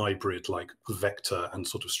like a hybrid, like vector and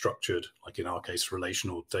sort of structured, like in our case,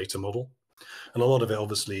 relational data model. And a lot of it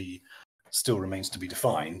obviously still remains to be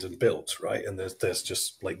defined and built, right? And there's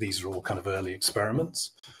just like, these are all kind of early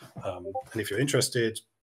experiments. And if you're interested,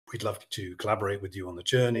 we'd love to collaborate with you on the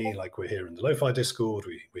journey. Like, we're here in the LoFi Discord.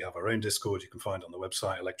 We have our own Discord you can find on the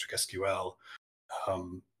website, Electric SQL.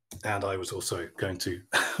 And I was also going to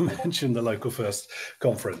mention the Local First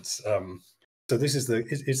conference. So this is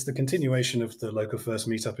it's the continuation of the Local First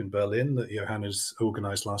meetup in Berlin that Johannes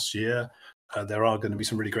organized last year. There are going to be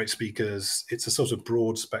some really great speakers. It's a sort of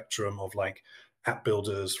broad spectrum of like app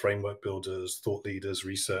builders, framework builders, thought leaders,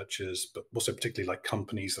 researchers, but also particularly like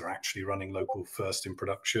companies that are actually running local first in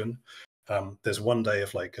production. There's one day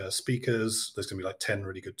of like speakers. There's going to be like 10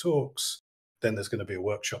 really good talks. Then there's going to be a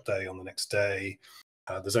workshop day on the next day.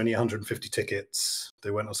 There's only 150 tickets.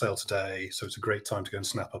 They went on sale today. So it's a great time to go and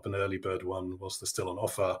snap up an early bird one whilst they're still on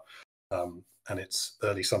offer. And it's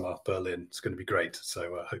early summer Berlin. It's going to be great.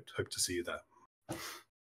 So hope to see you there.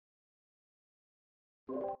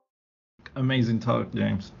 Amazing talk,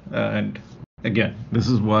 James. And again, this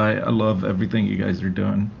is why I love everything you guys are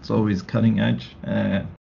doing. It's always cutting edge. I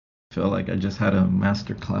feel like I just had a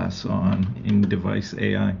master class on in-device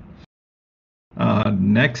AI.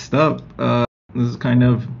 Next up, this is kind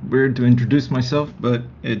of weird to introduce myself, but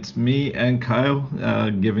it's me and Kyle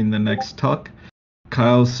giving the next talk.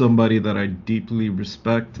 Kyle's somebody that I deeply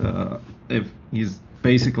respect. If he's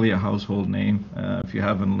basically a household name. If you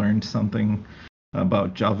haven't learned something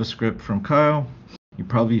about JavaScript from Kyle, you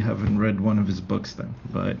probably haven't read one of his books then.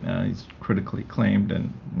 But he's critically acclaimed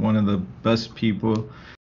and one of the best people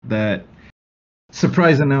that,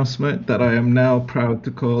 surprise announcement, that I am now proud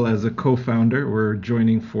to call as a co-founder. We're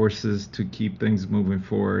joining forces to keep things moving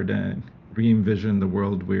forward and re-envision the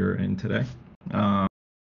world we're in today.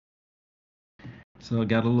 So I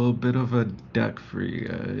got a little bit of a deck for you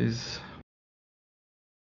guys.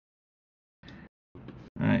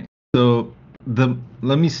 All right. So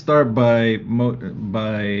let me start by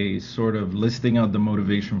sort of listing out the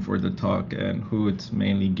motivation for the talk and who it's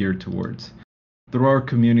mainly geared towards. Through our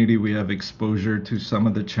community, we have exposure to some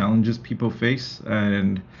of the challenges people face,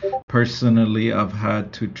 and personally, I've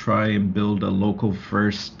had to try and build a local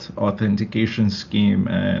first authentication scheme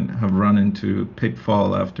and have run into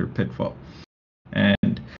pitfall after pitfall.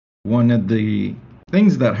 And one of the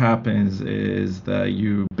things that happens is that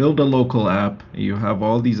you build a local app, you have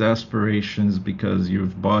all these aspirations because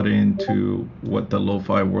you've bought into what the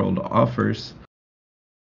lo-fi world offers,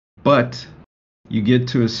 but you get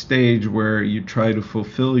to a stage where you try to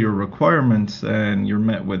fulfill your requirements and you're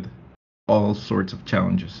met with all sorts of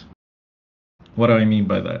challenges. What do I mean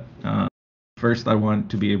by that? First, I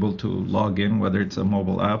want to be able to log in, whether it's a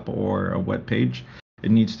mobile app or a web page. It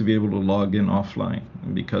needs to be able to log in offline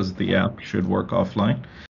because the app should work offline.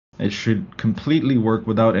 It should completely work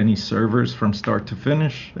without any servers from start to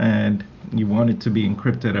finish, and you want it to be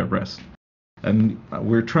encrypted at rest. And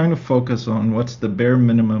we're trying to focus on what's the bare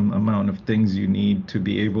minimum amount of things you need to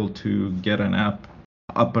be able to get an app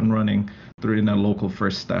up and running through in a local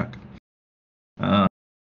first stack.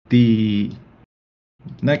 The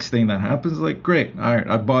next thing that happens, like, great, all right,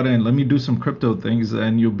 I bought in, let me do some crypto things,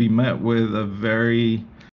 and you'll be met with a very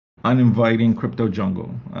uninviting crypto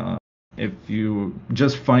jungle. If you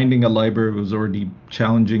just finding a library was already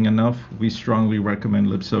challenging enough, we strongly recommend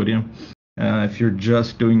Libsodium. If you're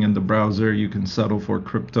just doing in the browser, you can settle for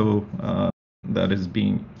crypto that is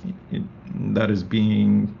being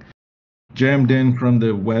jammed in from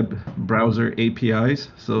the web browser APIs.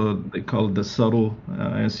 So they call it the subtle,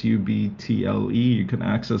 SUBTLE. You can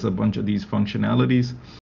access a bunch of these functionalities.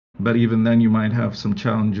 But even then, you might have some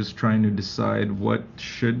challenges trying to decide what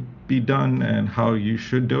should be done and how you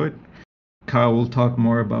should do it. Kyle will talk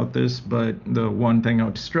more about this, but the one thing I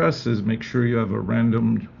would stress is make sure you have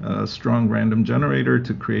a strong random generator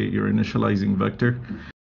to create your initializing vector.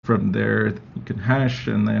 From there, you can hash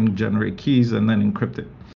and then generate keys and then encrypt it.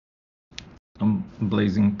 I'm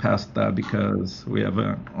blazing past that because we have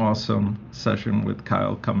an awesome session with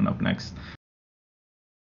Kyle coming up next.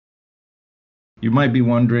 You might be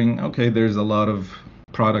wondering, okay, there's a lot of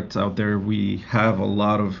products out there. We have a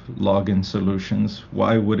lot of login solutions.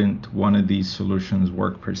 Why wouldn't one of these solutions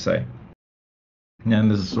work per se? And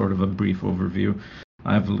this is sort of a brief overview.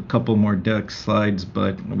 I have a couple more deck slides,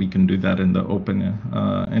 but we can do that in the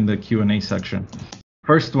in the Q&A section.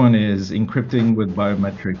 First one is encrypting with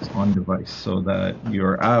biometrics on device so that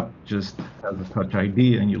your app just has a touch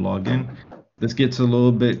ID and you log in. This gets a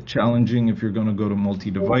little bit challenging if you're going to go to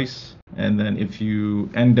multi-device. And then if you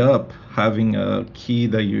end up having a key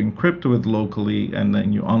that you encrypt with locally and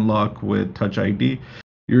then you unlock with touch ID,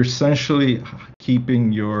 you're essentially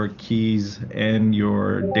keeping your keys and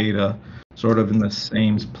your data sort of in the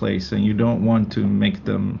same place. And you don't want to make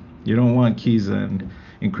them, you don't want keys and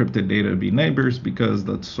encrypted data to be neighbors because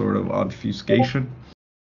that's sort of obfuscation.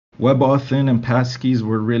 WebAuthn and passkeys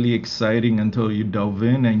were really exciting until you delve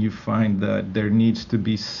in and you find that there needs to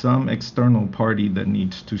be some external party that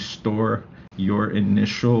needs to store your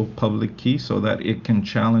initial public key so that it can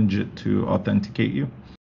challenge it to authenticate you.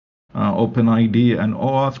 OpenID and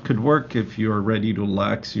OAuth could work if you're ready to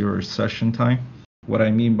lax your session time. What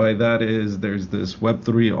I mean by that is there's this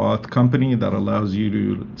Web3 auth company that allows you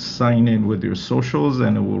to sign in with your socials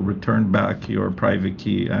and it will return back your private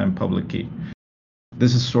key and public key.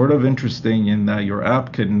 This is sort of interesting in that your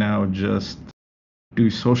app can now just do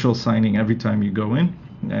social signing every time you go in,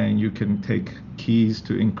 and you can take keys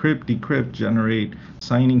to encrypt, decrypt, generate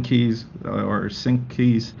signing keys or sync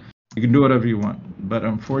keys. You can do whatever you want. But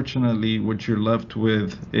unfortunately, what you're left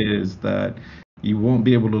with is that you won't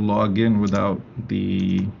be able to log in without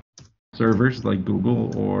the servers like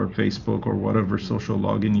Google or Facebook or whatever social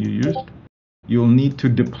login you used. You'll need to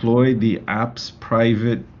deploy the app's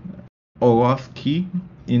private OAuth key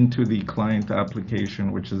into the client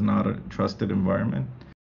application, which is not a trusted environment.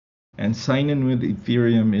 And sign in with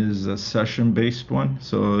Ethereum is a session-based one,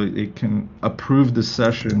 so it can approve the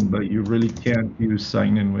session, but you really can't use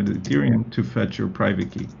sign in with Ethereum to fetch your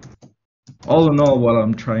private key. All in all, what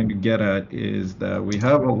I'm trying to get at is that we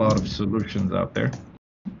have a lot of solutions out there.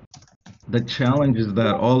 The challenge is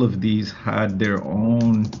that all of these had their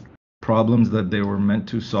own problems that they were meant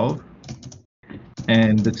to solve.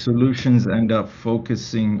 And the solutions end up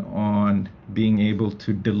focusing on being able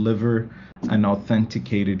to deliver an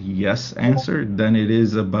authenticated yes answer than it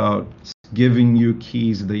is about giving you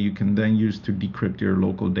keys that you can then use to decrypt your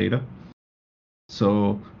local data.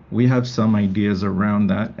 So we have some ideas around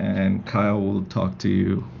that, and Kyle will talk to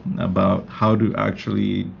you about how to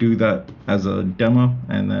actually do that as a demo,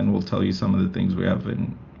 and then we'll tell you some of the things we have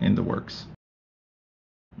in the works.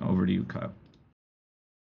 Over to you, Kyle.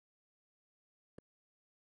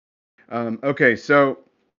 Okay, so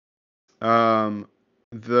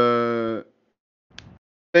the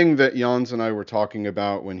thing that Jans and I were talking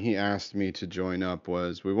about when he asked me to join up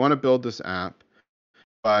was we want to build this app,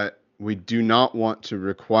 but we do not want to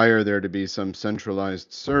require there to be some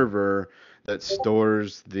centralized server that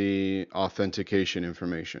stores the authentication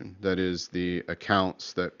information. That is the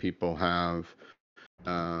accounts that people have,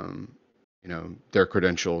 their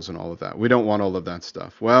credentials and all of that. We don't want all of that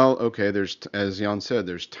stuff. Well, okay, there's, as Jan said,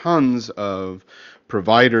 there's tons of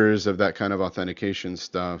providers of that kind of authentication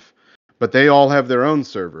stuff, but they all have their own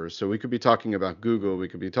servers. So we could be talking about Google, we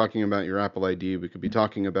could be talking about your Apple ID, we could be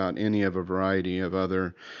talking about any of a variety of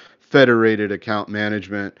other federated account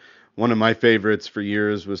management. One of my favorites for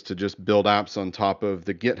years was to just build apps on top of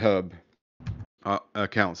the GitHub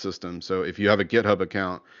account system. So if you have a GitHub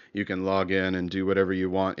account, you can log in and do whatever you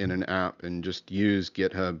want in an app and just use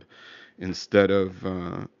GitHub instead of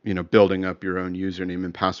building up your own username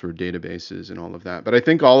and password databases and all of that. But I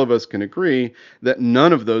think all of us can agree that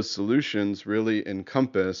none of those solutions really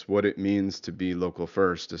encompass what it means to be local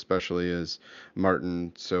first, especially as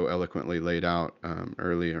Martin so eloquently laid out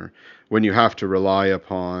earlier. When you have to rely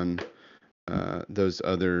upon those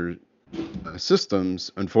other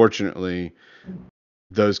systems, unfortunately,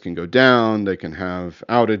 those can go down, they can have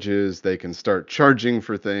outages, they can start charging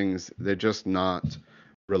for things. They're just not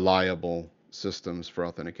reliable systems for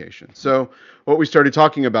authentication. So what we started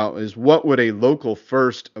talking about is what would a local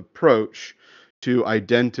first approach to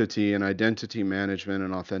identity and identity management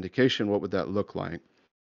and authentication, what would that look like?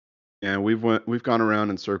 And we've gone around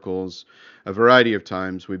in circles a variety of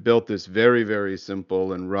times. We built this very, very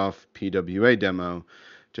simple and rough PWA demo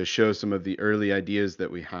to show some of the early ideas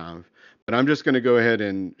that we have. But I'm just going to go ahead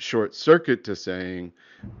and short circuit to saying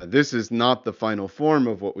this is not the final form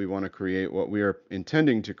of what we want to create. What we are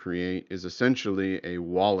intending to create is essentially a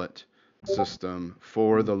wallet system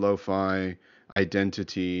for the LoFi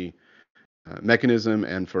identity mechanism,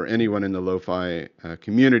 and for anyone in the LoFi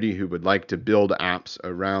community who would like to build apps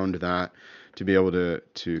around that to be able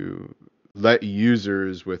to let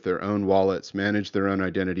users with their own wallets manage their own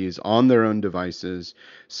identities on their own devices,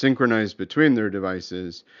 synchronize between their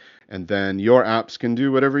devices, and then your apps can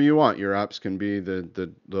do whatever you want. Your apps can be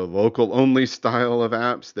the local only style of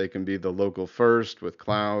apps. They can be the local first with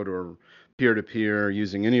cloud or peer-to-peer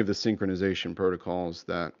using any of the synchronization protocols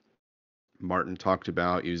that Martin talked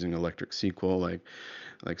about, using Electric SQL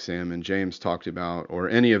like Sam and James talked about, or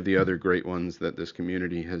any of the other great ones that this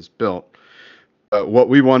community has built. But what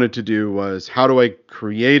we wanted to do was, how do I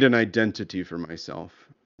create an identity for myself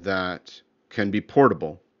that can be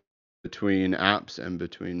portable between apps and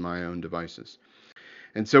between my own devices?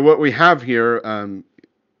 And so what we have here,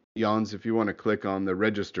 Jans, if you want to click on the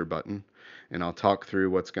register button, and I'll talk through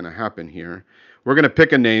what's going to happen here. We're going to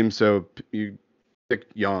pick a name, so you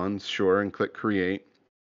pick Jans, sure, and click create.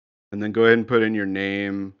 And then go ahead and put in your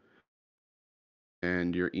name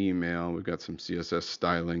and your email. We've got some CSS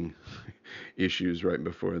styling issues right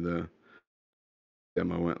before the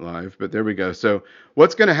demo went live, but there we go. So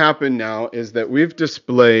what's going to happen now is that we've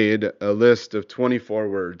displayed a list of 24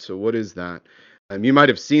 words. So what is that? You might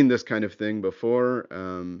have seen this kind of thing before.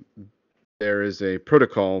 There is a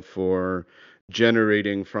protocol for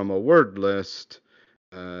generating from a word list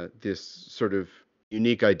this sort of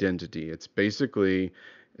unique identity. It's basically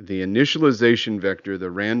the initialization vector, the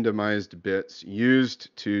randomized bits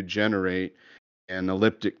used to generate an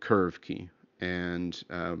elliptic curve key. And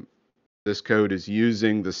this code is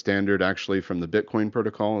using the standard actually from the Bitcoin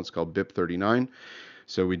protocol. It's called BIP39.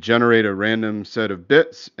 So we generate a random set of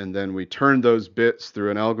bits, and then we turn those bits through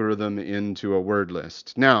an algorithm into a word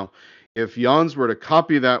list. Now, if Jans were to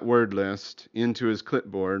copy that word list into his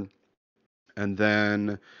clipboard, and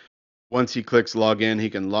then once he clicks log in, he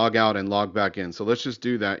can log out and log back in. So let's just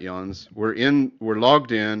do that, Jans. We're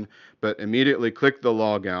logged in, but immediately click the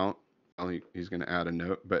log out. Oh, he's going to add a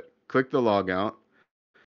note, but click the log out.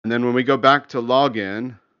 And then when we go back to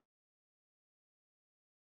login,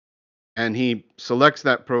 and he selects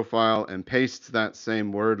that profile and pastes that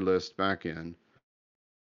same word list back in,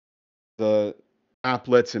 the app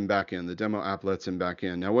lets him back in. The demo app lets him back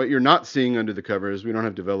in. Now, what you're not seeing under the cover is we don't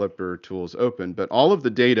have developer tools open, but all of the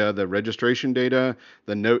data, the registration data,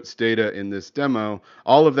 the notes data in this demo,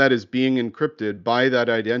 all of that is being encrypted by that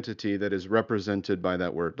identity that is represented by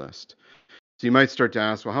that word list. So you might start to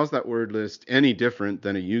ask, well, how's that word list any different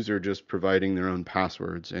than a user just providing their own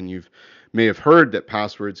passwords? And you may have heard that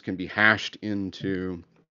passwords can be hashed into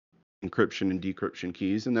encryption and decryption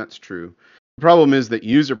keys, and that's true. The problem is that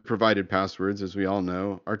user-provided passwords, as we all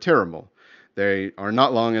know, are terrible. They are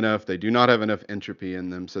not long enough, they do not have enough entropy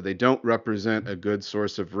in them, so they don't represent a good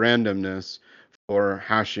source of randomness for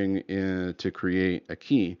hashing to create a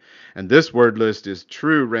key. And this word list is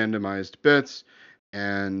true randomized bits,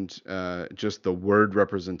 and just the word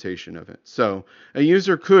representation of it. So a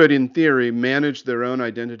user could, in theory, manage their own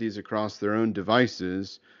identities across their own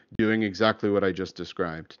devices, doing exactly what I just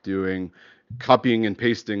described, doing copying and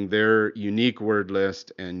pasting their unique word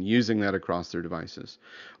list and using that across their devices.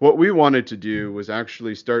 What we wanted to do was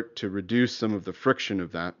actually start to reduce some of the friction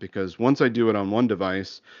of that, because once I do it on one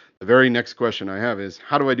device, the very next question I have is,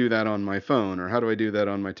 how do I do that on my phone, or how do I do that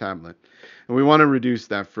on my tablet? And we want to reduce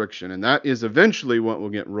that friction, and that is eventually what will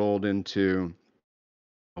get rolled into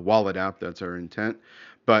a wallet app. That's our intent.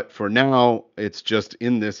 But for now, it's just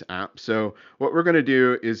in this app. So what we're going to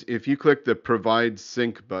do is, if you click the Provide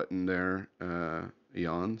Sync button there,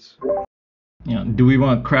 Jans. Yeah. Do we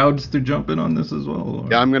want crowds to jump in on this as well? Or?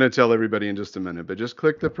 Yeah, I'm going to tell everybody in just a minute, but just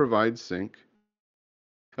click the Provide Sync.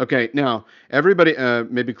 Okay, now everybody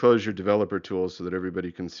maybe close your developer tools so that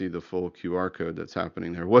everybody can see the full QR code that's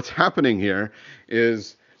happening there. What's happening here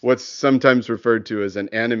is what's sometimes referred to as an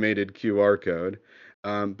animated QR code.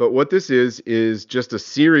 But what this is just a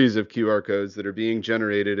series of QR codes that are being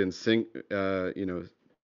generated and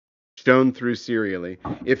shown through serially.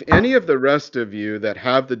 If any of the rest of you that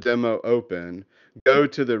have the demo open go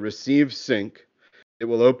to the Receive Sync, it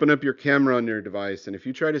will open up your camera on your device, and if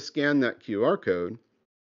you try to scan that QR code,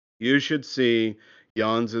 you should see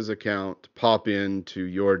Jans's account pop into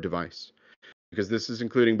your device, because this is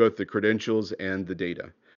including both the credentials and the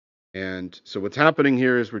data. And so what's happening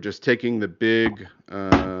here is we're just taking the big,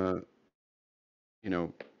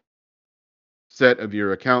 set of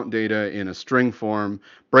your account data in a string form,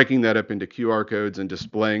 breaking that up into QR codes and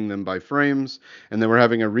displaying them by frames, and then we're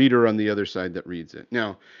having a reader on the other side that reads it.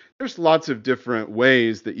 Now, there's lots of different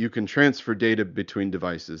ways that you can transfer data between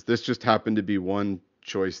devices. This just happened to be one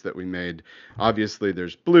choice that we made. Obviously,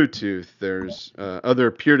 there's Bluetooth, there's other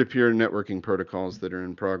peer-to-peer networking protocols that are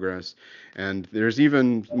in progress, and there's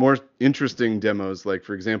even more interesting demos, like,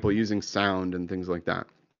 for example, using sound and things like that.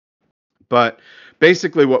 But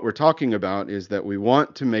basically what we're talking about is that we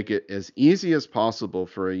want to make it as easy as possible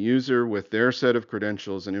for a user with their set of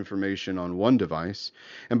credentials and information on one device.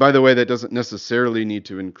 And by the way, that doesn't necessarily need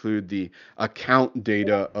to include the account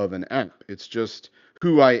data of an app. It's just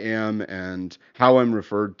who I am and how I'm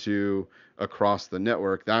referred to across the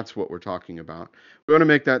network. That's what we're talking about. We want to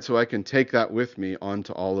make that so I can take that with me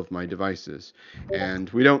onto all of my devices. And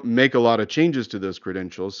we don't make a lot of changes to those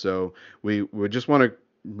credentials, so we just want to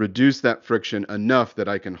reduce that friction enough that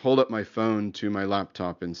I can hold up my phone to my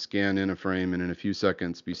laptop and scan in a frame and in a few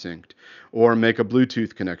seconds be synced, or make a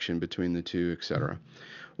Bluetooth connection between the two, etc.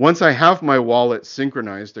 Once I have my wallet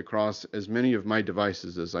synchronized across as many of my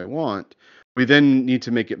devices as I want, we then need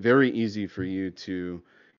to make it very easy for you to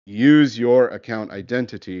use your account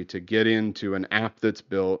identity to get into an app that's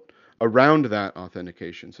built around that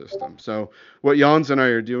authentication system. So what Jans and I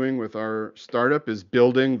are doing with our startup is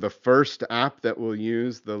building the first app that will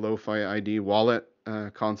use the LoFi ID wallet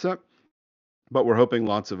concept, but we're hoping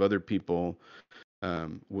lots of other people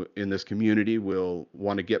in this community will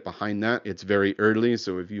want to get behind that. It's very early,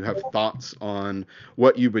 so if you have thoughts on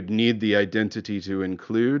what you would need the identity to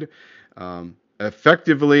include,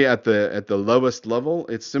 effectively at the lowest level,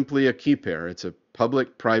 it's simply a key pair. It's a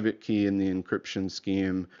public-private key in the encryption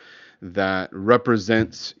scheme that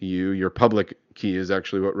represents you. Your public key is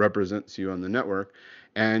actually what represents you on the network,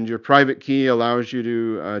 and your private key allows you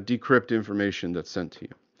to decrypt information that's sent to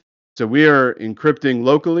you. So we are encrypting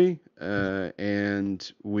locally,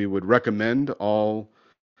 and we would recommend all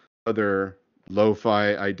other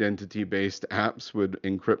LoFi identity-based apps would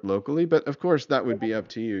encrypt locally, but of course that would be up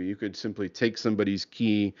to you. You could simply take somebody's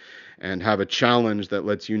key and have a challenge that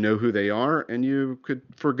lets you know who they are, and you could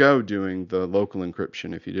forgo doing the local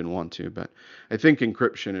encryption if you didn't want to. But I think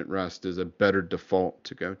encryption at rest is a better default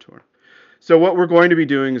to go toward. So what we're going to be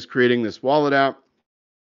doing is creating this wallet app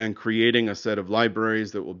and creating a set of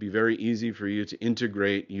libraries that will be very easy for you to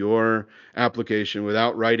integrate your application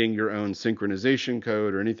without writing your own synchronization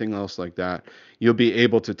code or anything else like that. You'll be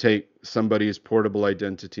able to take somebody's portable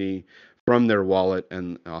identity from their wallet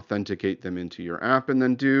and authenticate them into your app, and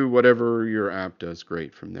then do whatever your app does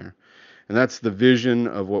great from there. And that's the vision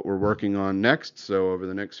of what we're working on next. So over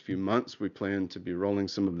the next few months, we plan to be rolling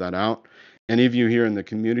some of that out. Any of you here in the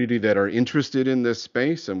community that are interested in this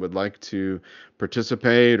space and would like to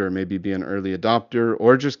participate or maybe be an early adopter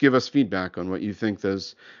or just give us feedback on what you think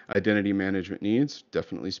those identity management needs,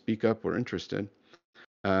 definitely speak up. We're interested.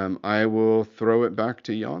 I will throw it back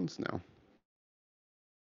to Jans now.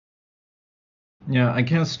 Yeah, I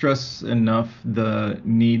can't stress enough the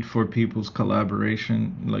need for people's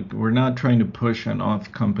collaboration. Like, we're not trying to push an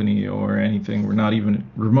auth company or anything. We're not even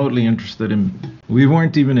remotely interested in, we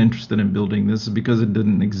weren't even interested in building this because it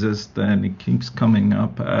didn't exist, and it keeps coming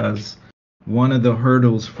up as one of the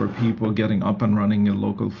hurdles for people getting up and running in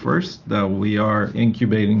local first, that we are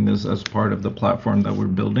incubating this as part of the platform that we're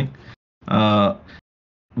building.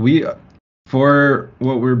 For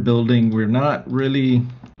what we're building, we're not really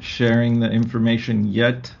sharing the information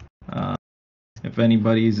yet. If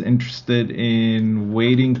anybody is interested in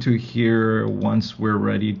waiting to hear once we're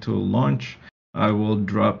ready to launch, I will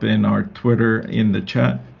drop in our Twitter in the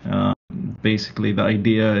chat. Basically, the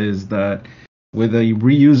idea is that with a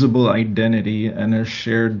reusable identity and a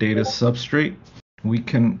shared data substrate, we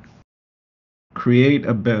can create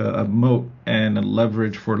a moat and a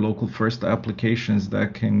leverage for local first applications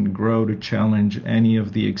that can grow to challenge any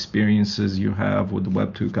of the experiences you have with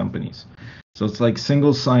Web2 companies. So it's like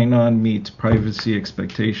single sign-on meets privacy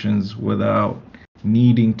expectations without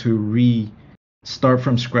needing to start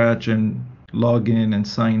from scratch and log in and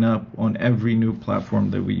sign up on every new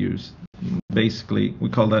platform that we use. Basically, we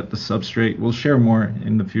call that the substrate. We'll share more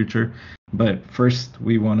in the future, but first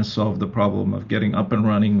we want to solve the problem of getting up and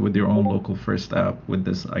running with your own local first app with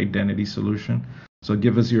this identity solution. So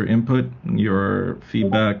give us your input, your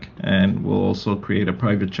feedback, and we'll also create a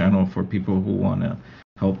private channel for people who want to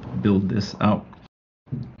help build this out.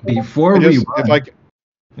 Before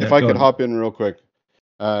if I could hop in real quick.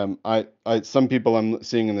 Some people I'm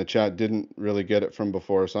seeing in the chat didn't really get it from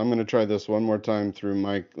before, so I'm going to try this one more time through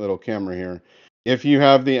my little camera here. If you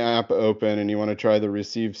have the app open and you want to try the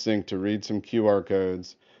receive sync to read some QR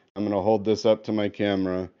codes, I'm going to hold this up to my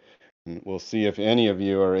camera, and we'll see if any of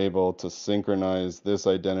you are able to synchronize this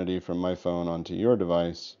identity from my phone onto your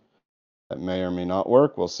device. That may or may not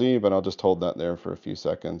work. We'll see, but I'll just hold that there for a few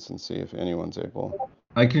seconds and see if anyone's able.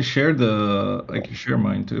 I can share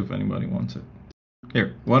mine too if anybody wants it.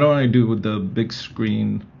 Here, why don't I do with the big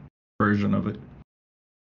screen version of it?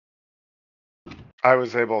 I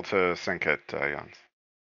was able to sync it, Jans.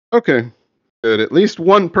 Okay, good. At least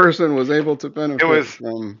one person was able to benefit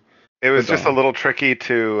from It was Good just a dog. little tricky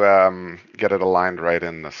to get it aligned right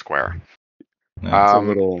in the square. That's a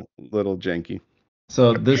Um, little janky.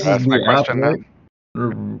 So this should I is ask my the app, question now?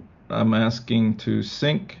 right? I'm asking to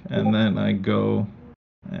sync, and then I go,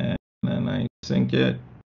 and then I sync it.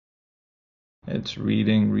 It's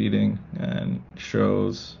reading, and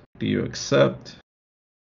shows, do you accept?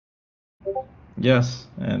 Yes,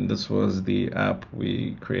 and this was the app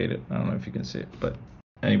we created. I don't know if you can see it, but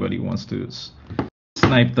anybody who wants to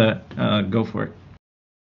snipe that, go for it.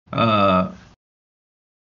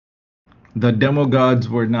 The demo gods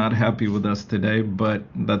were not happy with us today, but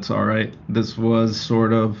that's all right. This was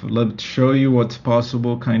sort of let's show you what's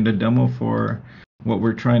possible kind of demo for what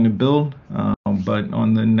we're trying to build. But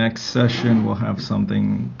on the next session, we'll have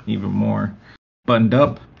something even more buttoned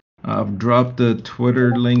up. I've dropped the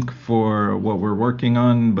Twitter link for what we're working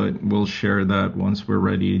on, but we'll share that once we're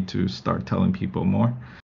ready to start telling people more.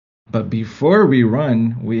 But before we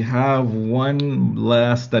run, we have one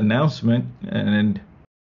last announcement, and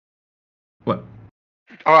what?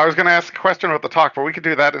 Oh, I was going to ask a question about the talk, but we could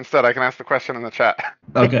do that instead. I can ask the question in the chat.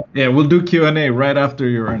 Okay, yeah, we'll do Q&A right after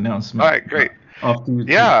your announcement. All right, great. Off to you.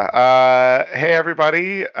 Yeah. Hey,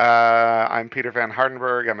 everybody. I'm Peter Van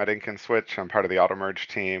Hardenberg. I'm at Ink and Switch. I'm part of the AutoMerge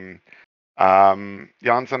team.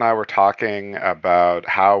 Jans and I were talking about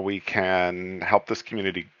how we can help this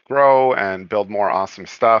community grow and build more awesome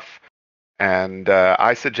stuff. And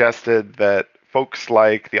I suggested that folks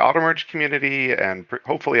like the AutoMerge community and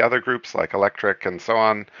hopefully other groups like Electric and so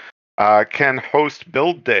on can host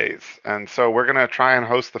build days. And so we're going to try and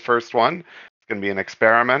host the first one. It's going to be an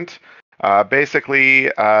experiment.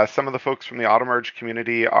 Basically, some of the folks from the AutoMerge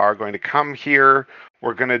community are going to come here.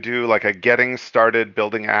 We're going to do like a getting started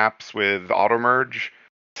building apps with AutoMerge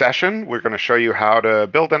session. We're going to show you how to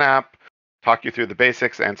build an app, talk you through the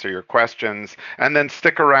basics, answer your questions, and then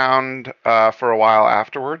stick around for a while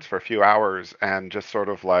afterwards for a few hours and just sort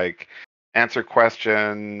of like answer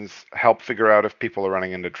questions, help figure out if people are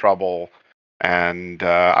running into trouble. And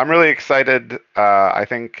I'm really excited. I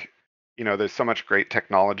think, there's so much great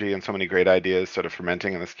technology and so many great ideas sort of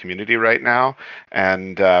fermenting in this community right now.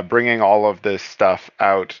 And bringing all of this stuff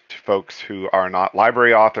out to folks who are not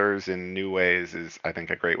library authors in new ways is, I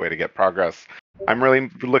think, a great way to get progress. I'm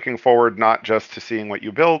really looking forward not just to seeing what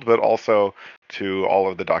you build, but also to all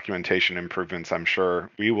of the documentation improvements I'm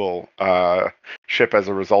sure we will ship as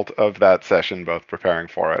a result of that session, both preparing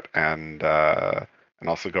for it and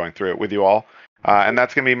also going through it with you all. And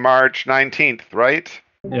that's going to be March 19th, right?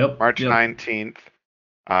 Yep. March yep. 19th.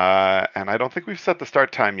 And I don't think we've set the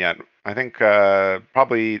start time yet. I think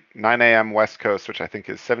probably 9 a.m. West Coast, which I think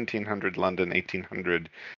is 1700 London,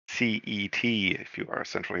 1800 CET if you are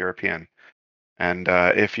Central European. And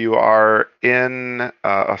if you are in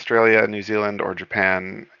Australia, New Zealand, or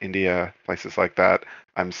Japan, India, places like that,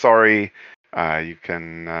 I'm sorry. You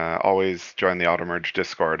can always join the AutoMerge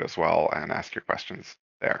Discord as well and ask your questions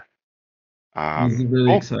there. This is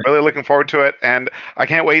really exciting. Really looking forward to it. And I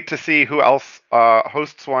can't wait to see who else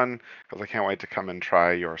hosts one, because I can't wait to come and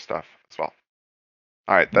try your stuff as well.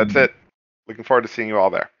 All right, that's it. Looking forward to seeing you all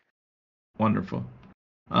there. Wonderful.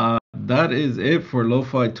 That is it for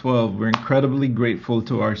Lo-Fi 12. We're incredibly grateful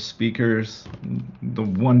to our speakers, the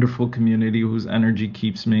wonderful community whose energy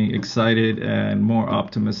keeps me excited and more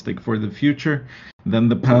optimistic for the future than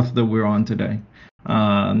the path that we're on today.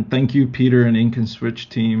 Thank you, Peter and Ink and Switch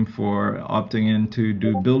team, for opting in to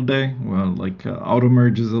do Build Day. Well, like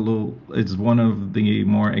AutoMerge is one of the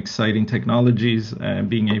more exciting technologies, and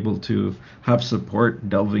being able to have support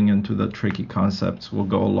delving into the tricky concepts will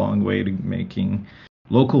go a long way to making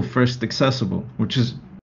local first accessible, which is,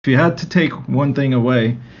 if you had to take one thing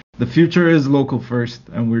away, the future is local first,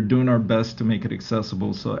 and we're doing our best to make it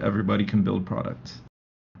accessible so everybody can build products.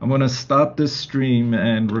 I'm going to stop this stream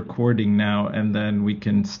and recording now, and then we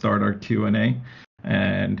can start our Q&A.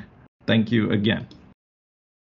 And thank you again.